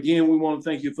enjoy it. Again, we want to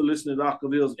thank you for listening to Dr.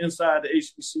 Cavil's Inside the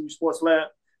HBCU Sports Lab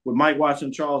with Mike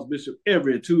Washington, Charles Bishop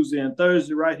every Tuesday and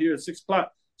Thursday right here at 6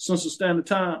 o'clock Central Standard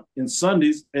Time and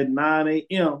Sundays at 9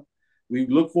 a.m. We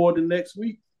look forward to next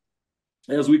week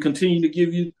as we continue to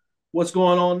give you what's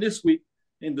going on this week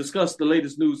and discuss the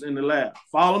latest news in the lab.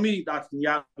 Follow me, Dr.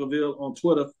 Cavil, on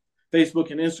Twitter, Facebook,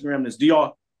 and Instagram. That's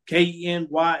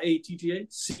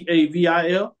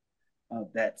DrKenyattacavil.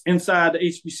 That's Inside the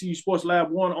HBCU Sports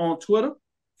Lab 1 on Twitter.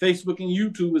 Facebook and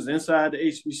YouTube is Inside the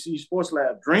HBCU Sports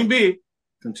Lab. Dream big.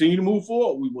 Continue to move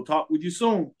forward. We will talk with you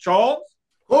soon. Charles?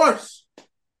 Of course.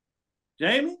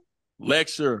 Jamie?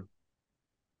 Lecture.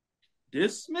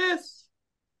 Dismiss.